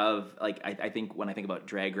you have I think when I think about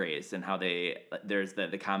Drag Race and how there's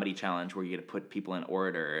the comedy challenge where you get to put people in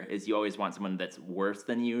order, is you always want someone that's worse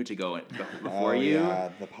than you to go before you.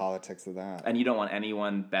 Yeah, the politics of that. And you don't want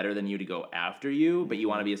anyone better than you to go after you, but you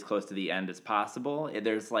want to be as close to the end as possible.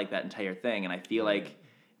 There's that entire thing, and I feel like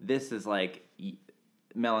this is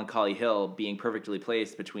Melancholy Hill being perfectly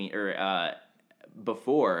placed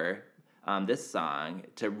before this song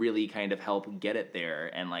to really kind of help get it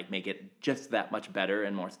there and make it just that much better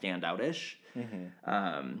and more standout-ish.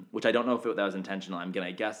 Which I don't know if that was intentional. I'm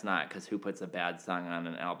gonna guess not, because who puts a bad song on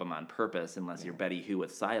an album on purpose unless you're Betty Who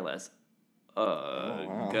with Silas?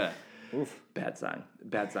 Wow. Oof. Bad song.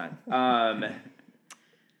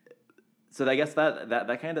 So I guess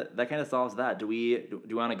that kind of solves that. Do we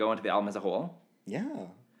want to go into the album as a whole? Yeah.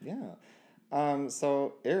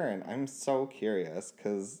 So, Aaron, I'm so curious,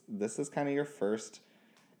 because this is kind of your first,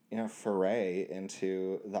 foray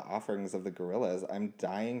into the offerings of the Gorillaz. I'm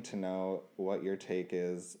dying to know what your take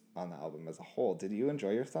is on the album as a whole. Did you enjoy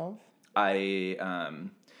yourself?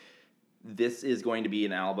 This is going to be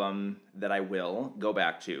an album that I will go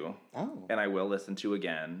back to. Oh. And I will listen to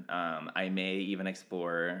again. I may even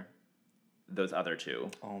explore those other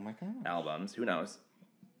two Oh, my God. albums. Who knows?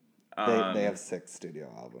 They have 6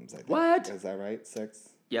 studio albums, I think. What? Is that right? 6?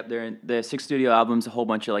 Yep, they're 6 studio albums, a whole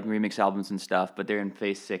bunch of remix albums and stuff, but they're in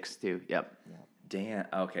phase 6 too. Yep. Damn.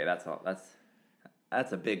 Okay, that's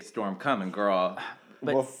a big storm coming, girl.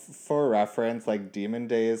 But- Well, for reference, Demon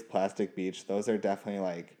Days, Plastic Beach, those are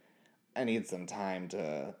definitely I need some time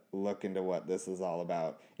to look into what this is all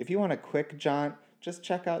about. If you want a quick jaunt, just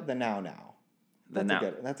check out the Now Now.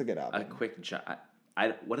 That's a good album. A quick jot.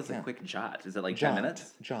 What is a quick jot? Is it 10 Jaunt.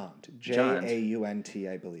 minutes? Jaunt. Jaunt. Jaunt,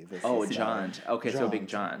 I believe. Is Oh, the jaunt. Okay, so a big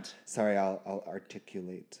Jaunt. jaunt. Sorry, I'll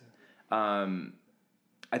articulate. I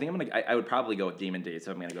think I would probably go with Demon Days,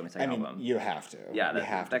 so I'm gonna go with my second album. You have to. Yeah, You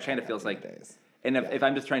have to that kind check of feels out like. Demon Days. And if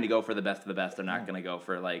I'm just trying to go for the best of the best, I'm not gonna go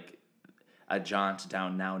for a jaunt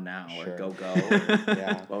down now Sure. or go.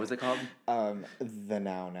 Yeah. What was it called? The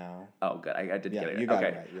Now. Oh, good. I did Yeah, get it. you got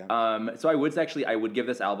okay. it right, yeah. So I would give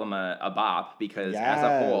this album a bop, because as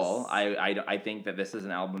a whole, I think that this is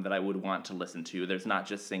an album that I would want to listen to. There's not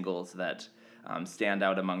just singles that stand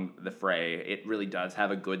out among the fray. It really does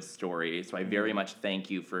have a good story, so I very much thank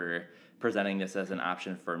you for presenting this as an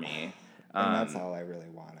option for me. And that's all I really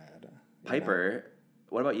wanted. Piper,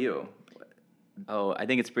 what about you? Oh, I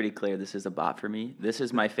think it's pretty clear this is a bop for me. This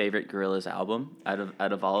is my favorite Gorillaz album out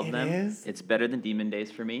of all of It them. is? It's better than Demon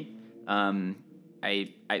Days for me.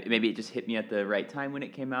 I maybe it just hit me at the right time when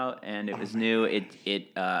it came out, and it was new. It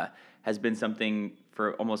has been something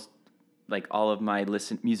for almost like all of my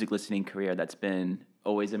music listening career that's been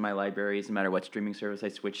always in my libraries, no matter what streaming service I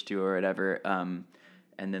switch to or whatever.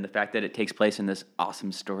 And then the fact that it takes place in this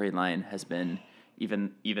awesome storyline has been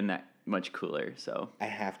even that much cooler. So I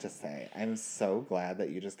have to say, I'm so glad that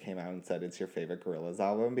you just came out and said it's your favorite Gorillaz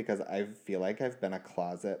album, because I feel like I've been a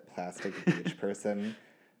closet Plastic Beach person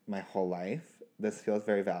my whole life. This feels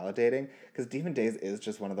very validating, because Demon Days is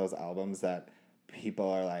just one of those albums that people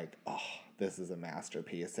are like, oh, this is a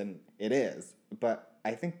masterpiece, and it is. But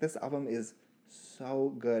I think this album is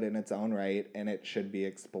so good in its own right, and it should be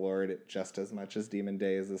explored just as much as Demon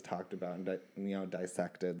Days is talked about and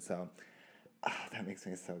dissected. So that makes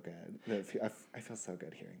me so good. I feel so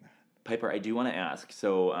good hearing that. Piper, I do want to ask.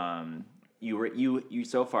 So, you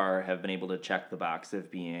so far have been able to check the box of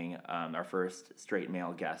being our first straight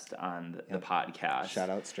male guest on the podcast. Shout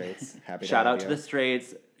out Straights. Happy Shout to out to the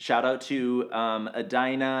Straights. Shout out to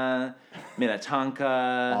Edina,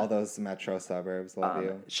 Minnetonka, all those metro suburbs. Love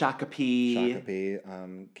you. Shakopee.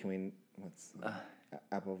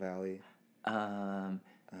 Apple Valley.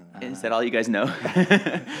 is that all you guys know?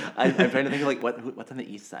 I'm trying to think of like what's on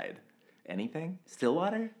the east side. Anything?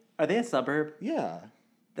 Stillwater? Are they a suburb? Yeah.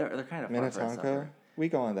 They're kind of far for a suburb. Minnetonka. We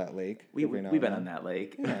go on that lake. We've every now been and on then. that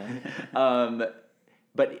lake. Yeah.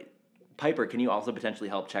 But Piper, can you also potentially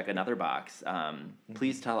help check another box?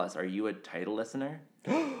 Please tell us, are you a Tidal listener?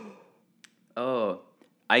 Oh,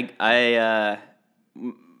 my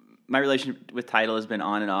relationship with Tidal has been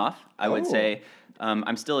on and off. I would say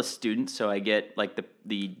I'm still a student, so I get like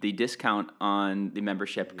the discount on the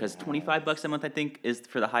membership, because $25 a month I think is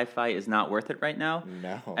for the hi-fi is not worth it right now.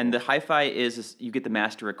 No. And the hi-fi is you get the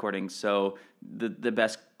master recording, so the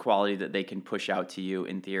best quality that they can push out to you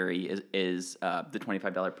in theory is the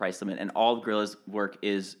 $25 price limit, and all Gorillaz work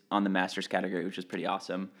is on the masters category, which is pretty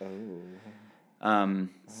awesome.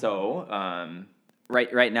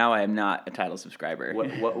 Right now I am not a Tidal subscriber.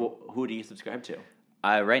 Who do you subscribe to?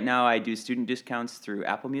 Right now I do student discounts through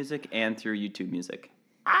Apple Music and through YouTube Music.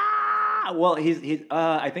 Well, he's.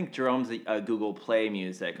 I think Jerome's Google Play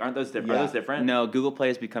Music. Aren't those different? Yeah. Are those different? No, Google Play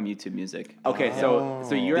has become YouTube Music. Okay, so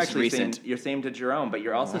you're It's actually recent. you're same to Jerome, but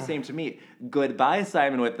you're also same to me. Goodbye,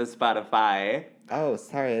 Simon, with the Spotify. Oh,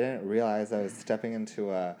 sorry. I didn't realize I was stepping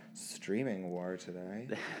into a streaming war today.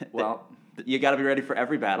 Well, you got to be ready for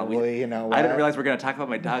every battle. Well, you know I didn't what? realize we're going to talk about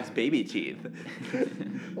my dog's baby teeth.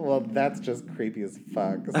 Well, that's just creepy as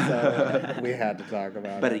fuck. So we had to talk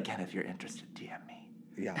about But it. again, if you're interested, DM me.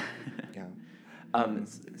 Yeah. Yeah.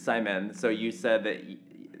 Simon, so you said that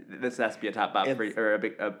this has to be a top bop for, or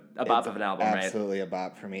a bop of an album, right? Absolutely a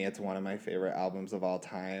bop for me. It's one of my favorite albums of all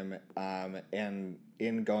time. And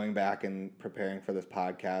in going back and preparing for this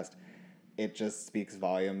podcast, it just speaks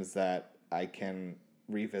volumes that I can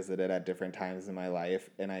revisit it at different times in my life,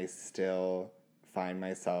 and I still find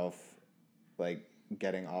myself like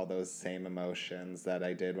getting all those same emotions that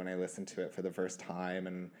I did when I listened to it for the first time.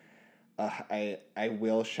 And I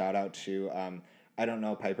will shout out to I don't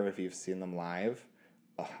know, Piper, if you've seen them live.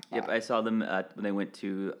 Yep, I saw them when they went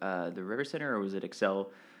to the River Center, or was it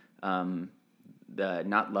Excel? Not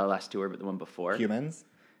the last tour, but the one before. Humans.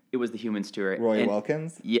 It was the Humans tour. Roy And-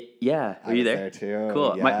 Wilkins. Yeah. Were I you was there? there too,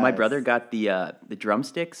 Cool. My yes. brother got the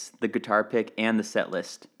drumsticks, the guitar pick, and the set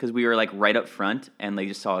list, because we were like right up front, and they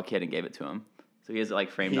just saw a kid and gave it to him. So he has it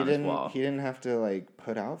like framed on his wall. He didn't have to like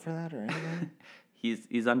put out for that or anything.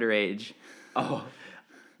 He's underage. Oh,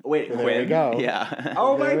 wait, There Quinn. we go. Yeah.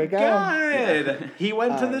 Oh There my we go. God! He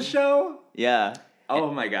went to the show. Yeah.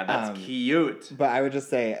 Oh my God, that's cute. But I would just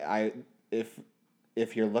say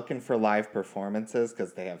if you're looking for live performances,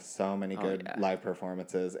 because they have so many good yeah. live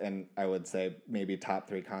performances, and I would say maybe top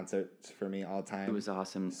 3 concerts for me all time. It was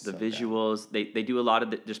awesome. So The good. visuals, they do a lot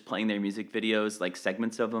of just playing their music videos, like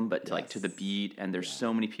segments of them, but to, like to the Yes. beat. And there's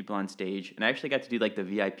so many people on stage. And I actually got to do like the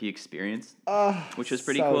VIP experience, Oh, which was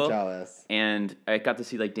pretty so cool. jealous. And I got to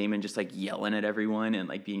see like Damon just like yelling at everyone and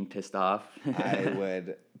like being pissed off. I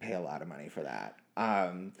would pay a lot of money for that.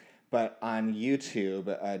 But on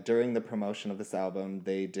YouTube, during the promotion of this album,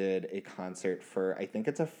 they did a concert for, I think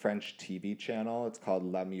it's a French TV channel. It's called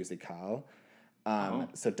La Musicale.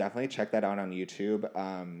 So definitely check that out on YouTube.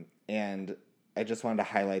 And I just wanted to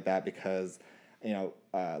highlight that because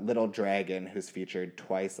Little Dragon, who's featured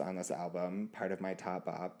twice on this album, part of my top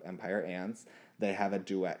bop, Empire Ants. They have a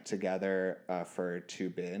duet together for To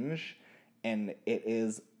Binge, and it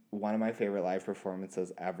is one of my favorite live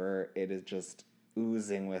performances ever. It is just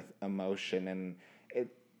oozing with emotion, and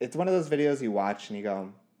it's one of those videos you watch and you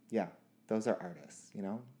go, yeah, those are artists,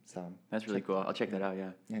 So That's really cool. I'll check that out. Yeah.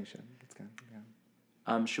 Yeah, you should. It's good.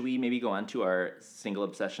 Yeah. Should we maybe go on to our single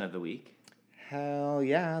obsession of the week? Hell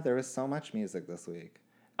yeah! There was so much music this week.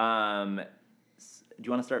 Do you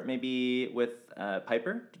want to start maybe with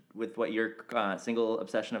Piper, with what your single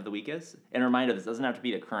obsession of the week is? And a reminder, this doesn't have to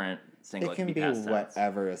be the current single. It can be past tense.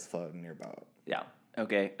 whatever is floating your boat. Yeah.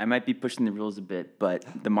 Okay, I might be pushing the rules a bit, but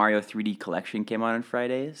the Mario 3D collection came out on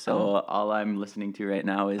Friday, so all I'm listening to right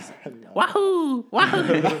now is Wahoo!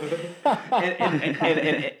 Wahoo!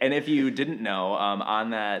 and if you didn't know,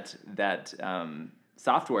 on that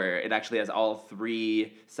software, it actually has all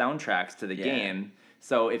 3 soundtracks to the game.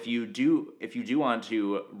 So if you do want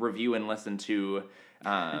to review and listen to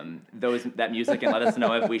that music and let us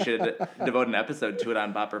know if we should devote an episode to it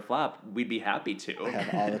on Bop or Flop, we'd be happy to. I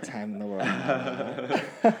have all the time in the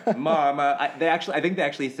world. Mama, I think they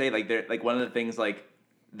actually say they're one of the things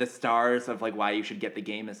the stars of why you should get the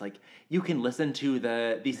game is you can listen to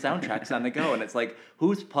these soundtracks on the go, and it's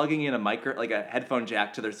who's plugging in a headphone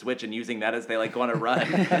jack to their Switch and using that as they go on a run.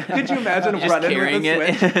 Could you imagine running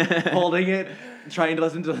with the Switch, holding it, trying to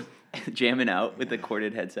listen to jamming out with the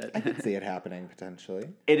corded headset? I could see it happening potentially.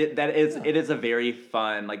 It is a very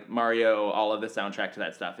fun Mario. All of the soundtrack to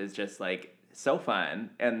that stuff is just so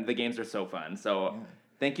fun, and the games are so fun. So. Yeah.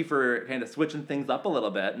 Thank you for kind of switching things up a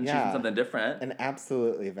little bit and choosing something different. An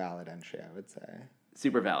absolutely valid entry, I would say.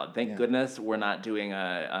 Super valid. Thank goodness we're not doing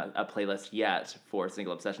a playlist yet for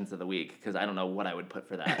Single Obsessions of the Week, because I don't know what I would put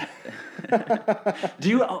for that.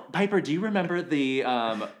 Piper, do you remember the...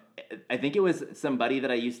 I think it was somebody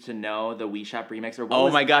that I used to know, the Wii Shop remix.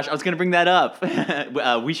 My gosh, I was going to bring that up.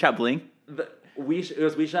 Wii Shop Bling? It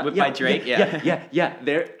was Wii Shop by Drake.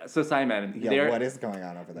 Yeah. So Simon, what is going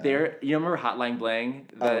on over there? You remember Hotline Bling,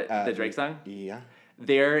 the Drake song? Yeah.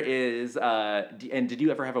 There is, and did you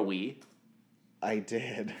ever have a Wii? I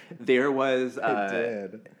did. There was I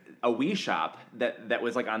did. A Wii Shop that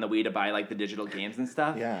was on the Wii to buy the digital games and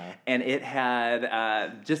stuff. Yeah. And it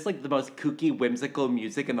had just the most kooky, whimsical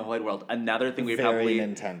music in the whole wide world. Another thing Very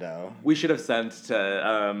Nintendo. We should have sent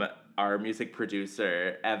to our music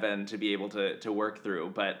producer Evan to be able to work through,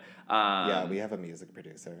 but we have a music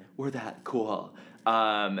producer. We're that cool.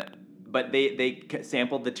 But they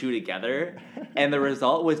sampled the two together, and the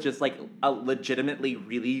result was just a legitimately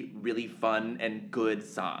really, really fun and good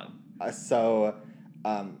song.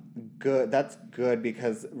 Good. That's good,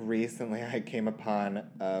 because recently I came upon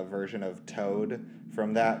a version of Toad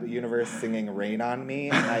from that universe singing "Rain on Me,"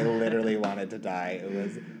 and I literally wanted to die. It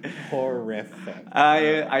was horrific.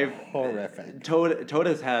 Horrific. Toad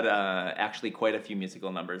has had actually quite a few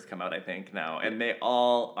musical numbers come out, I think, now, and they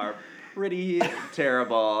all are pretty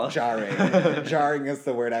terrible. Jarring is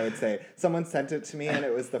the word I would say. Someone sent it to me, and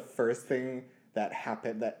it was the first thing that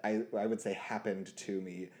happened that I would say happened to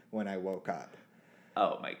me when I woke up.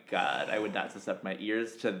 Oh my God, I would not suscept my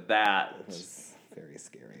ears to that. It was very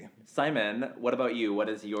scary. Simon, what about you? What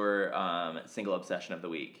is your single obsession of the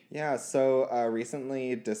week? Yeah, so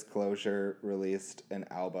recently Disclosure released an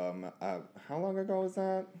album. How long ago was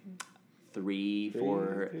that? Three,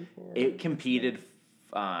 four. It competed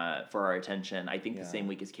for our attention, I think the same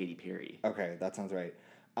week as Katy Perry. Okay, that sounds right.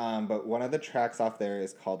 But one of the tracks off there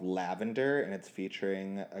is called Lavender, and it's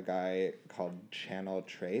featuring a guy called Channel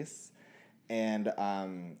Trace. And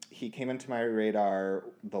he came into my radar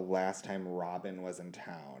the last time Robin was in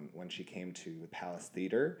town, when she came to the Palace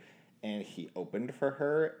Theater, and he opened for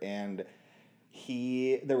her. And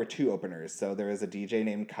there were 2 openers. So there was a DJ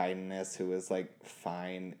named Kindness, who was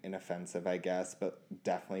fine, inoffensive, I guess, but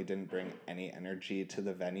definitely didn't bring any energy to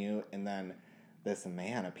the venue. And then this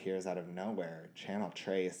man appears out of nowhere, Channel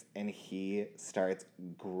Trace, and he starts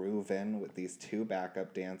grooving with these 2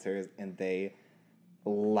 backup dancers, and they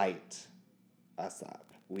light us up.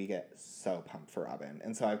 We get so pumped for Robin.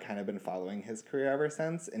 And so I've kind of been following his career ever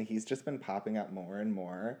since, and he's just been popping up more and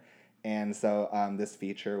more. And so this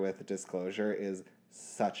feature with Disclosure is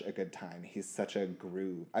such a good time. He's such a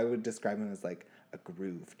groove. I would describe him as a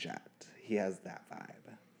groove jet. He has that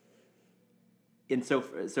vibe. And so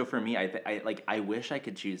for me, I wish I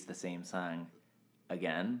could choose the same song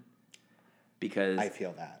again, because I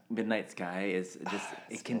feel that Midnight Sky is just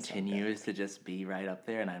it continues to just be right up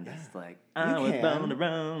there, and I'm just I was bound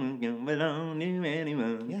around, don't belong to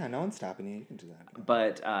anyone. Yeah, no one's stopping you. You can do that.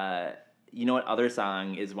 But you know what other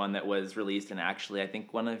song is one that was released, and actually I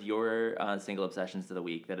think one of your single obsessions of the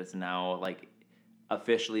week that is now like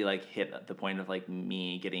officially like hit the point of like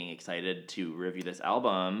me getting excited to review this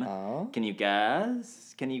album. Oh. Can you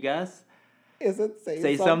guess? Is it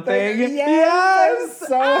Say Something? Yes! I'm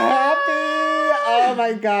so happy! Oh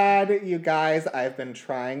my god, you guys, I've been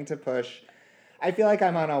trying to push. I feel like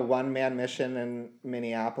I'm on a one-man mission in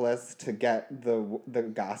Minneapolis to get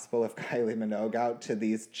the gospel of Kylie Minogue out to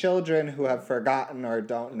these children who have forgotten or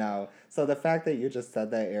don't know. So the fact that you just said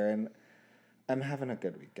that, Aaron, I'm having a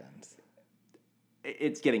good weekend.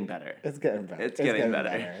 It's getting better. It's getting better. It's getting better.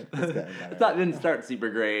 It's getting better. It didn't start super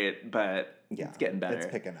great, but Yeah, it's getting better. It's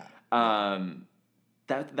picking up.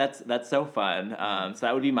 That's so fun. So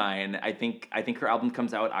that would be mine. I think her album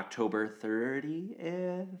comes out October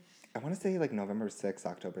 30th. I want to say like November 6th,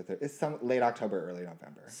 October 3rd. It's some late October, early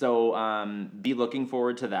November. So be looking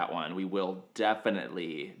forward to that one. We will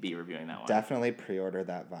definitely be reviewing that one. Definitely pre-order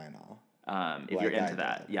that vinyl. If you're into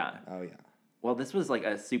that. Did. Yeah. Oh, yeah. Well, this was like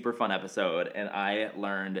a super fun episode, and I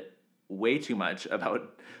learned way too much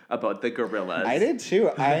about the Gorillaz. I did too.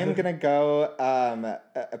 I am going to go,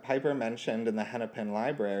 Piper mentioned in the Hennepin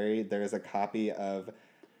Library, there's a copy of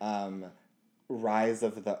Rise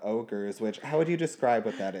of the Ogres, which, how would you describe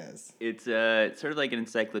what that is? It's sort of like an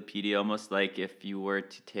encyclopedia, almost like if you were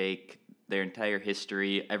to take their entire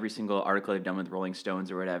history, every single article they've done with Rolling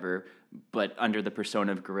Stones or whatever, but under the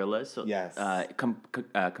persona of Gorillaz. So, yes.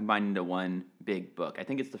 Combined into one big book. I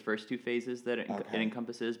think it's the first two phases that it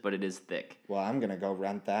encompasses, but it is thick. Well, I'm going to go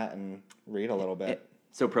rent that and read a little bit.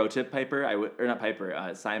 So pro tip,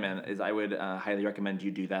 Piper, Simon, is I would highly recommend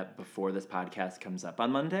you do that before this podcast comes up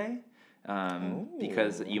on Monday.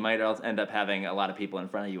 Because you might also end up having a lot of people in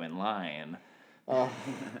front of you in line. Oh,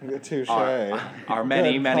 touche. Our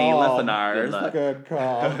many listeners. Good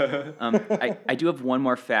call. I do have one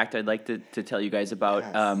more fact I'd like to tell you guys about.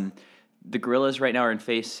 Yes. The Gorillaz right now are in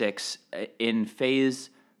phase 6. In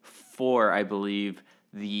phase 4, I believe,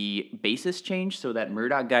 the bassist changed. So that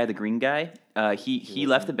Murdoch guy, the green guy, he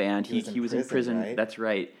left the band. He was in prison. Right? That's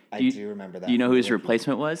right. I do remember that. Do you know who his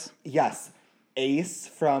replacement was? Yes. Ace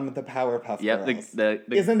from the Powerpuff Yep, Girls.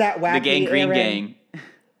 Isn't that wacky, The Gangrene Aaron? Gang.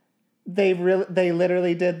 They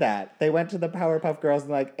literally did that. They went to the Powerpuff Girls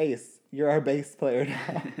and like, Ace, you're our bass player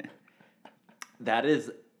now.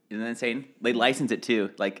 Isn't that insane? They licensed it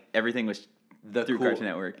too. Like everything was through Cartoon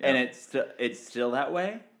Network. And it's still that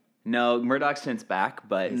way? No, Murdoch's since back,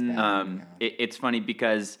 but it's funny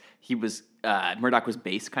because he was Murdoch was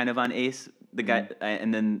based kind of on Ace, the guy,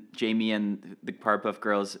 and then Jamie and the Powerpuff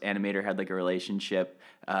Girls animator had like a relationship,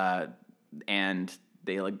 and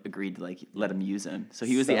they like agreed to like let him use him. So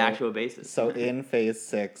he was the actual bassist. So in phase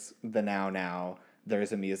 6, the Now,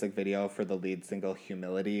 there's a music video for the lead single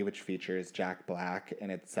Humility, which features Jack Black,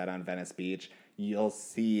 and it's set on Venice Beach. You'll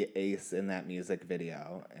see Ace in that music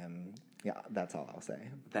video, and yeah, that's all I'll say.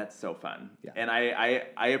 That's so fun. Yeah. And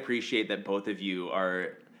I appreciate that both of you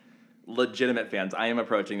are legitimate fans. I am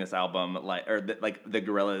approaching this album like the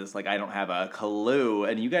Gorillaz like I don't have a clue,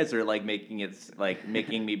 and you guys are like making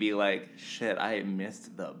me be like, shit, I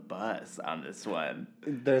missed the bus on this one.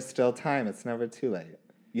 There's still time. It's never too late.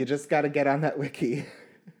 You just got to get on that wiki.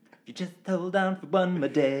 You just hold on for one more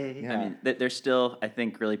day. Yeah. I mean, they're still, I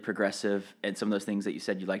think, really progressive, and some of those things that you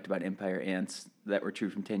said you liked about Empire Ants that were true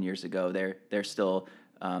from 10 years ago, they're still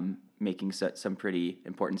making some pretty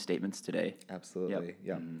important statements today. Absolutely,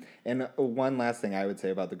 Yep. yeah. And one last thing I would say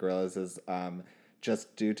about the Gorillaz is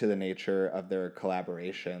just due to the nature of their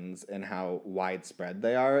collaborations and how widespread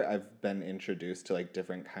they are, I've been introduced to like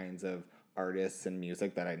different kinds of artists and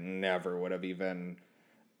music that I never would have even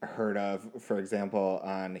heard of. For example,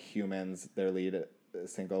 on Humans, their lead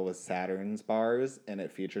single was Saturn's Bars, and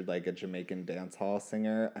it featured like a Jamaican dancehall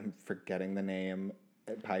singer. I'm forgetting the name.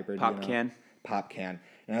 Piper. Popcan. Popcan.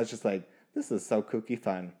 And I was just like, this is so kooky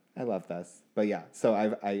fun. I love this. But yeah, so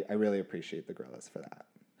I really appreciate the Gorillaz for that.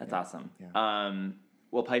 That's awesome. Yeah.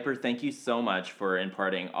 Well, Piper, thank you so much for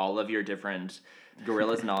imparting all of your different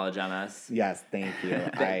Gorillaz knowledge on us. Yes, thank you.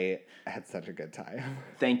 I had such a good time.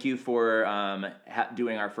 Thank you for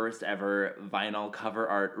doing our first ever vinyl cover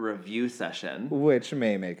art review session. Which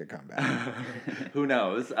may make a comeback. Who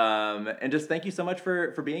knows? And just thank you so much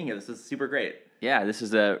for being here. This is super great. Yeah, this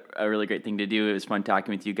is a really great thing to do. It was fun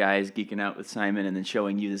talking with you guys, geeking out with Simon, and then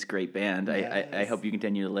showing you this great band. Yes. I hope you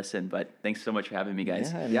continue to listen, but thanks so much for having me,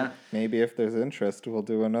 guys. Yeah. Maybe if there's interest, we'll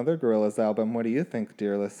do another Gorillaz album. What do you think,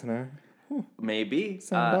 dear listener? Maybe.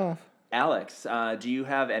 Sound off. Alex, do you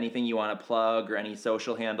have anything you want to plug or any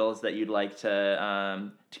social handles that you'd like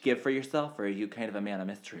to give for yourself, or are you kind of a man of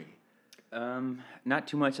mystery? Not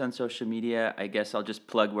too much on social media. I guess I'll just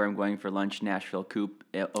plug where I'm going for lunch. Nashville Coop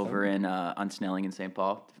over in on Snelling in St.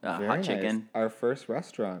 Paul. Very Hot nice. chicken. Our first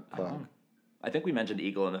restaurant plug. I think we mentioned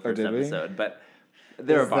Eagle in the first did we? episode, but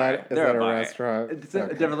they're Is a bar. that- is They're that a bar. restaurant? It's a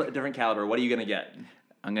Okay. different caliber. What are you gonna get?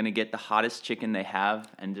 I'm gonna get the hottest chicken they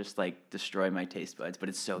have and just like destroy my taste buds. But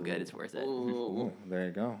it's so good, it's worth it. Ooh, there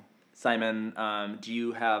you go. Simon, do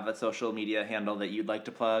you have a social media handle that you'd like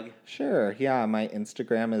to plug? Sure. Yeah, my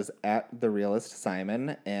Instagram is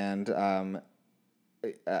 @TheRealistSimon, and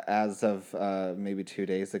as of maybe 2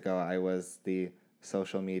 days ago, I was the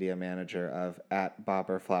social media manager of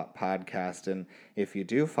 @Bobberflop Podcast, and if you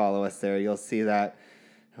do follow us there, you'll see that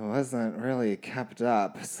it wasn't really kept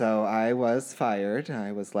up. So I was fired.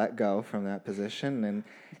 I was let go from that position, and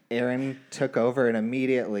Aaron took over, and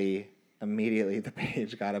immediately the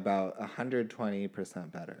page got about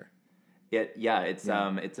 120% better.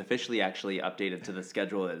 It's officially actually updated to the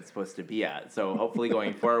schedule that it's supposed to be at. So hopefully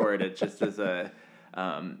going forward, it just is a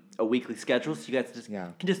weekly schedule, so you guys just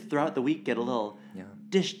Yeah. can just throughout the week get a little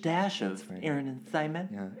dash of right. Aaron and Simon.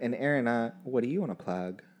 Yeah. And Aaron, what do you want to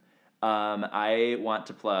plug? I want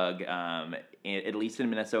to plug, at least in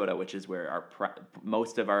Minnesota, which is where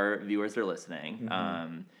most of our viewers are listening.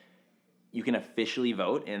 You can officially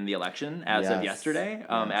vote in the election as of Yes. yesterday,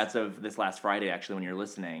 Yes. as of this last Friday, actually, when you're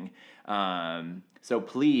listening. So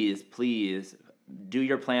please do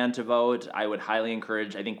your plan to vote. I would highly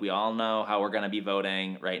encourage, I think we all know how we're going to be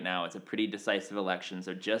voting right now. It's a pretty decisive election,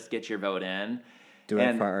 so just get your vote in. Do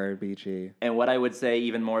it for RBG. And what I would say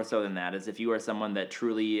even more so than that is if you are someone that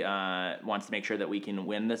truly wants to make sure that we can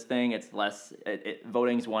win this thing, it's less,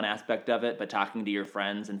 voting's one aspect of it, but talking to your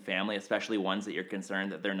friends and family, especially ones that you're concerned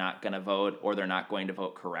that they're not going to vote or they're not going to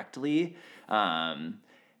vote correctly,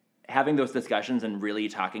 having those discussions and really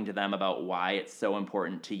talking to them about why it's so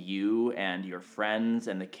important to you and your friends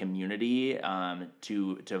and the community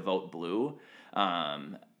to vote blue.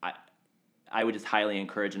 I would just highly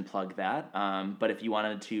encourage and plug that. But if you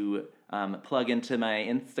wanted to plug into my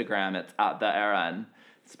Instagram, it's @theaaron,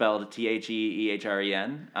 spelled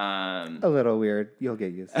TheEhren. A little weird. You'll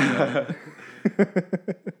get used to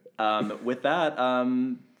it. With that,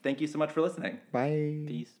 thank you so much for listening. Bye.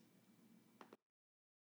 Peace.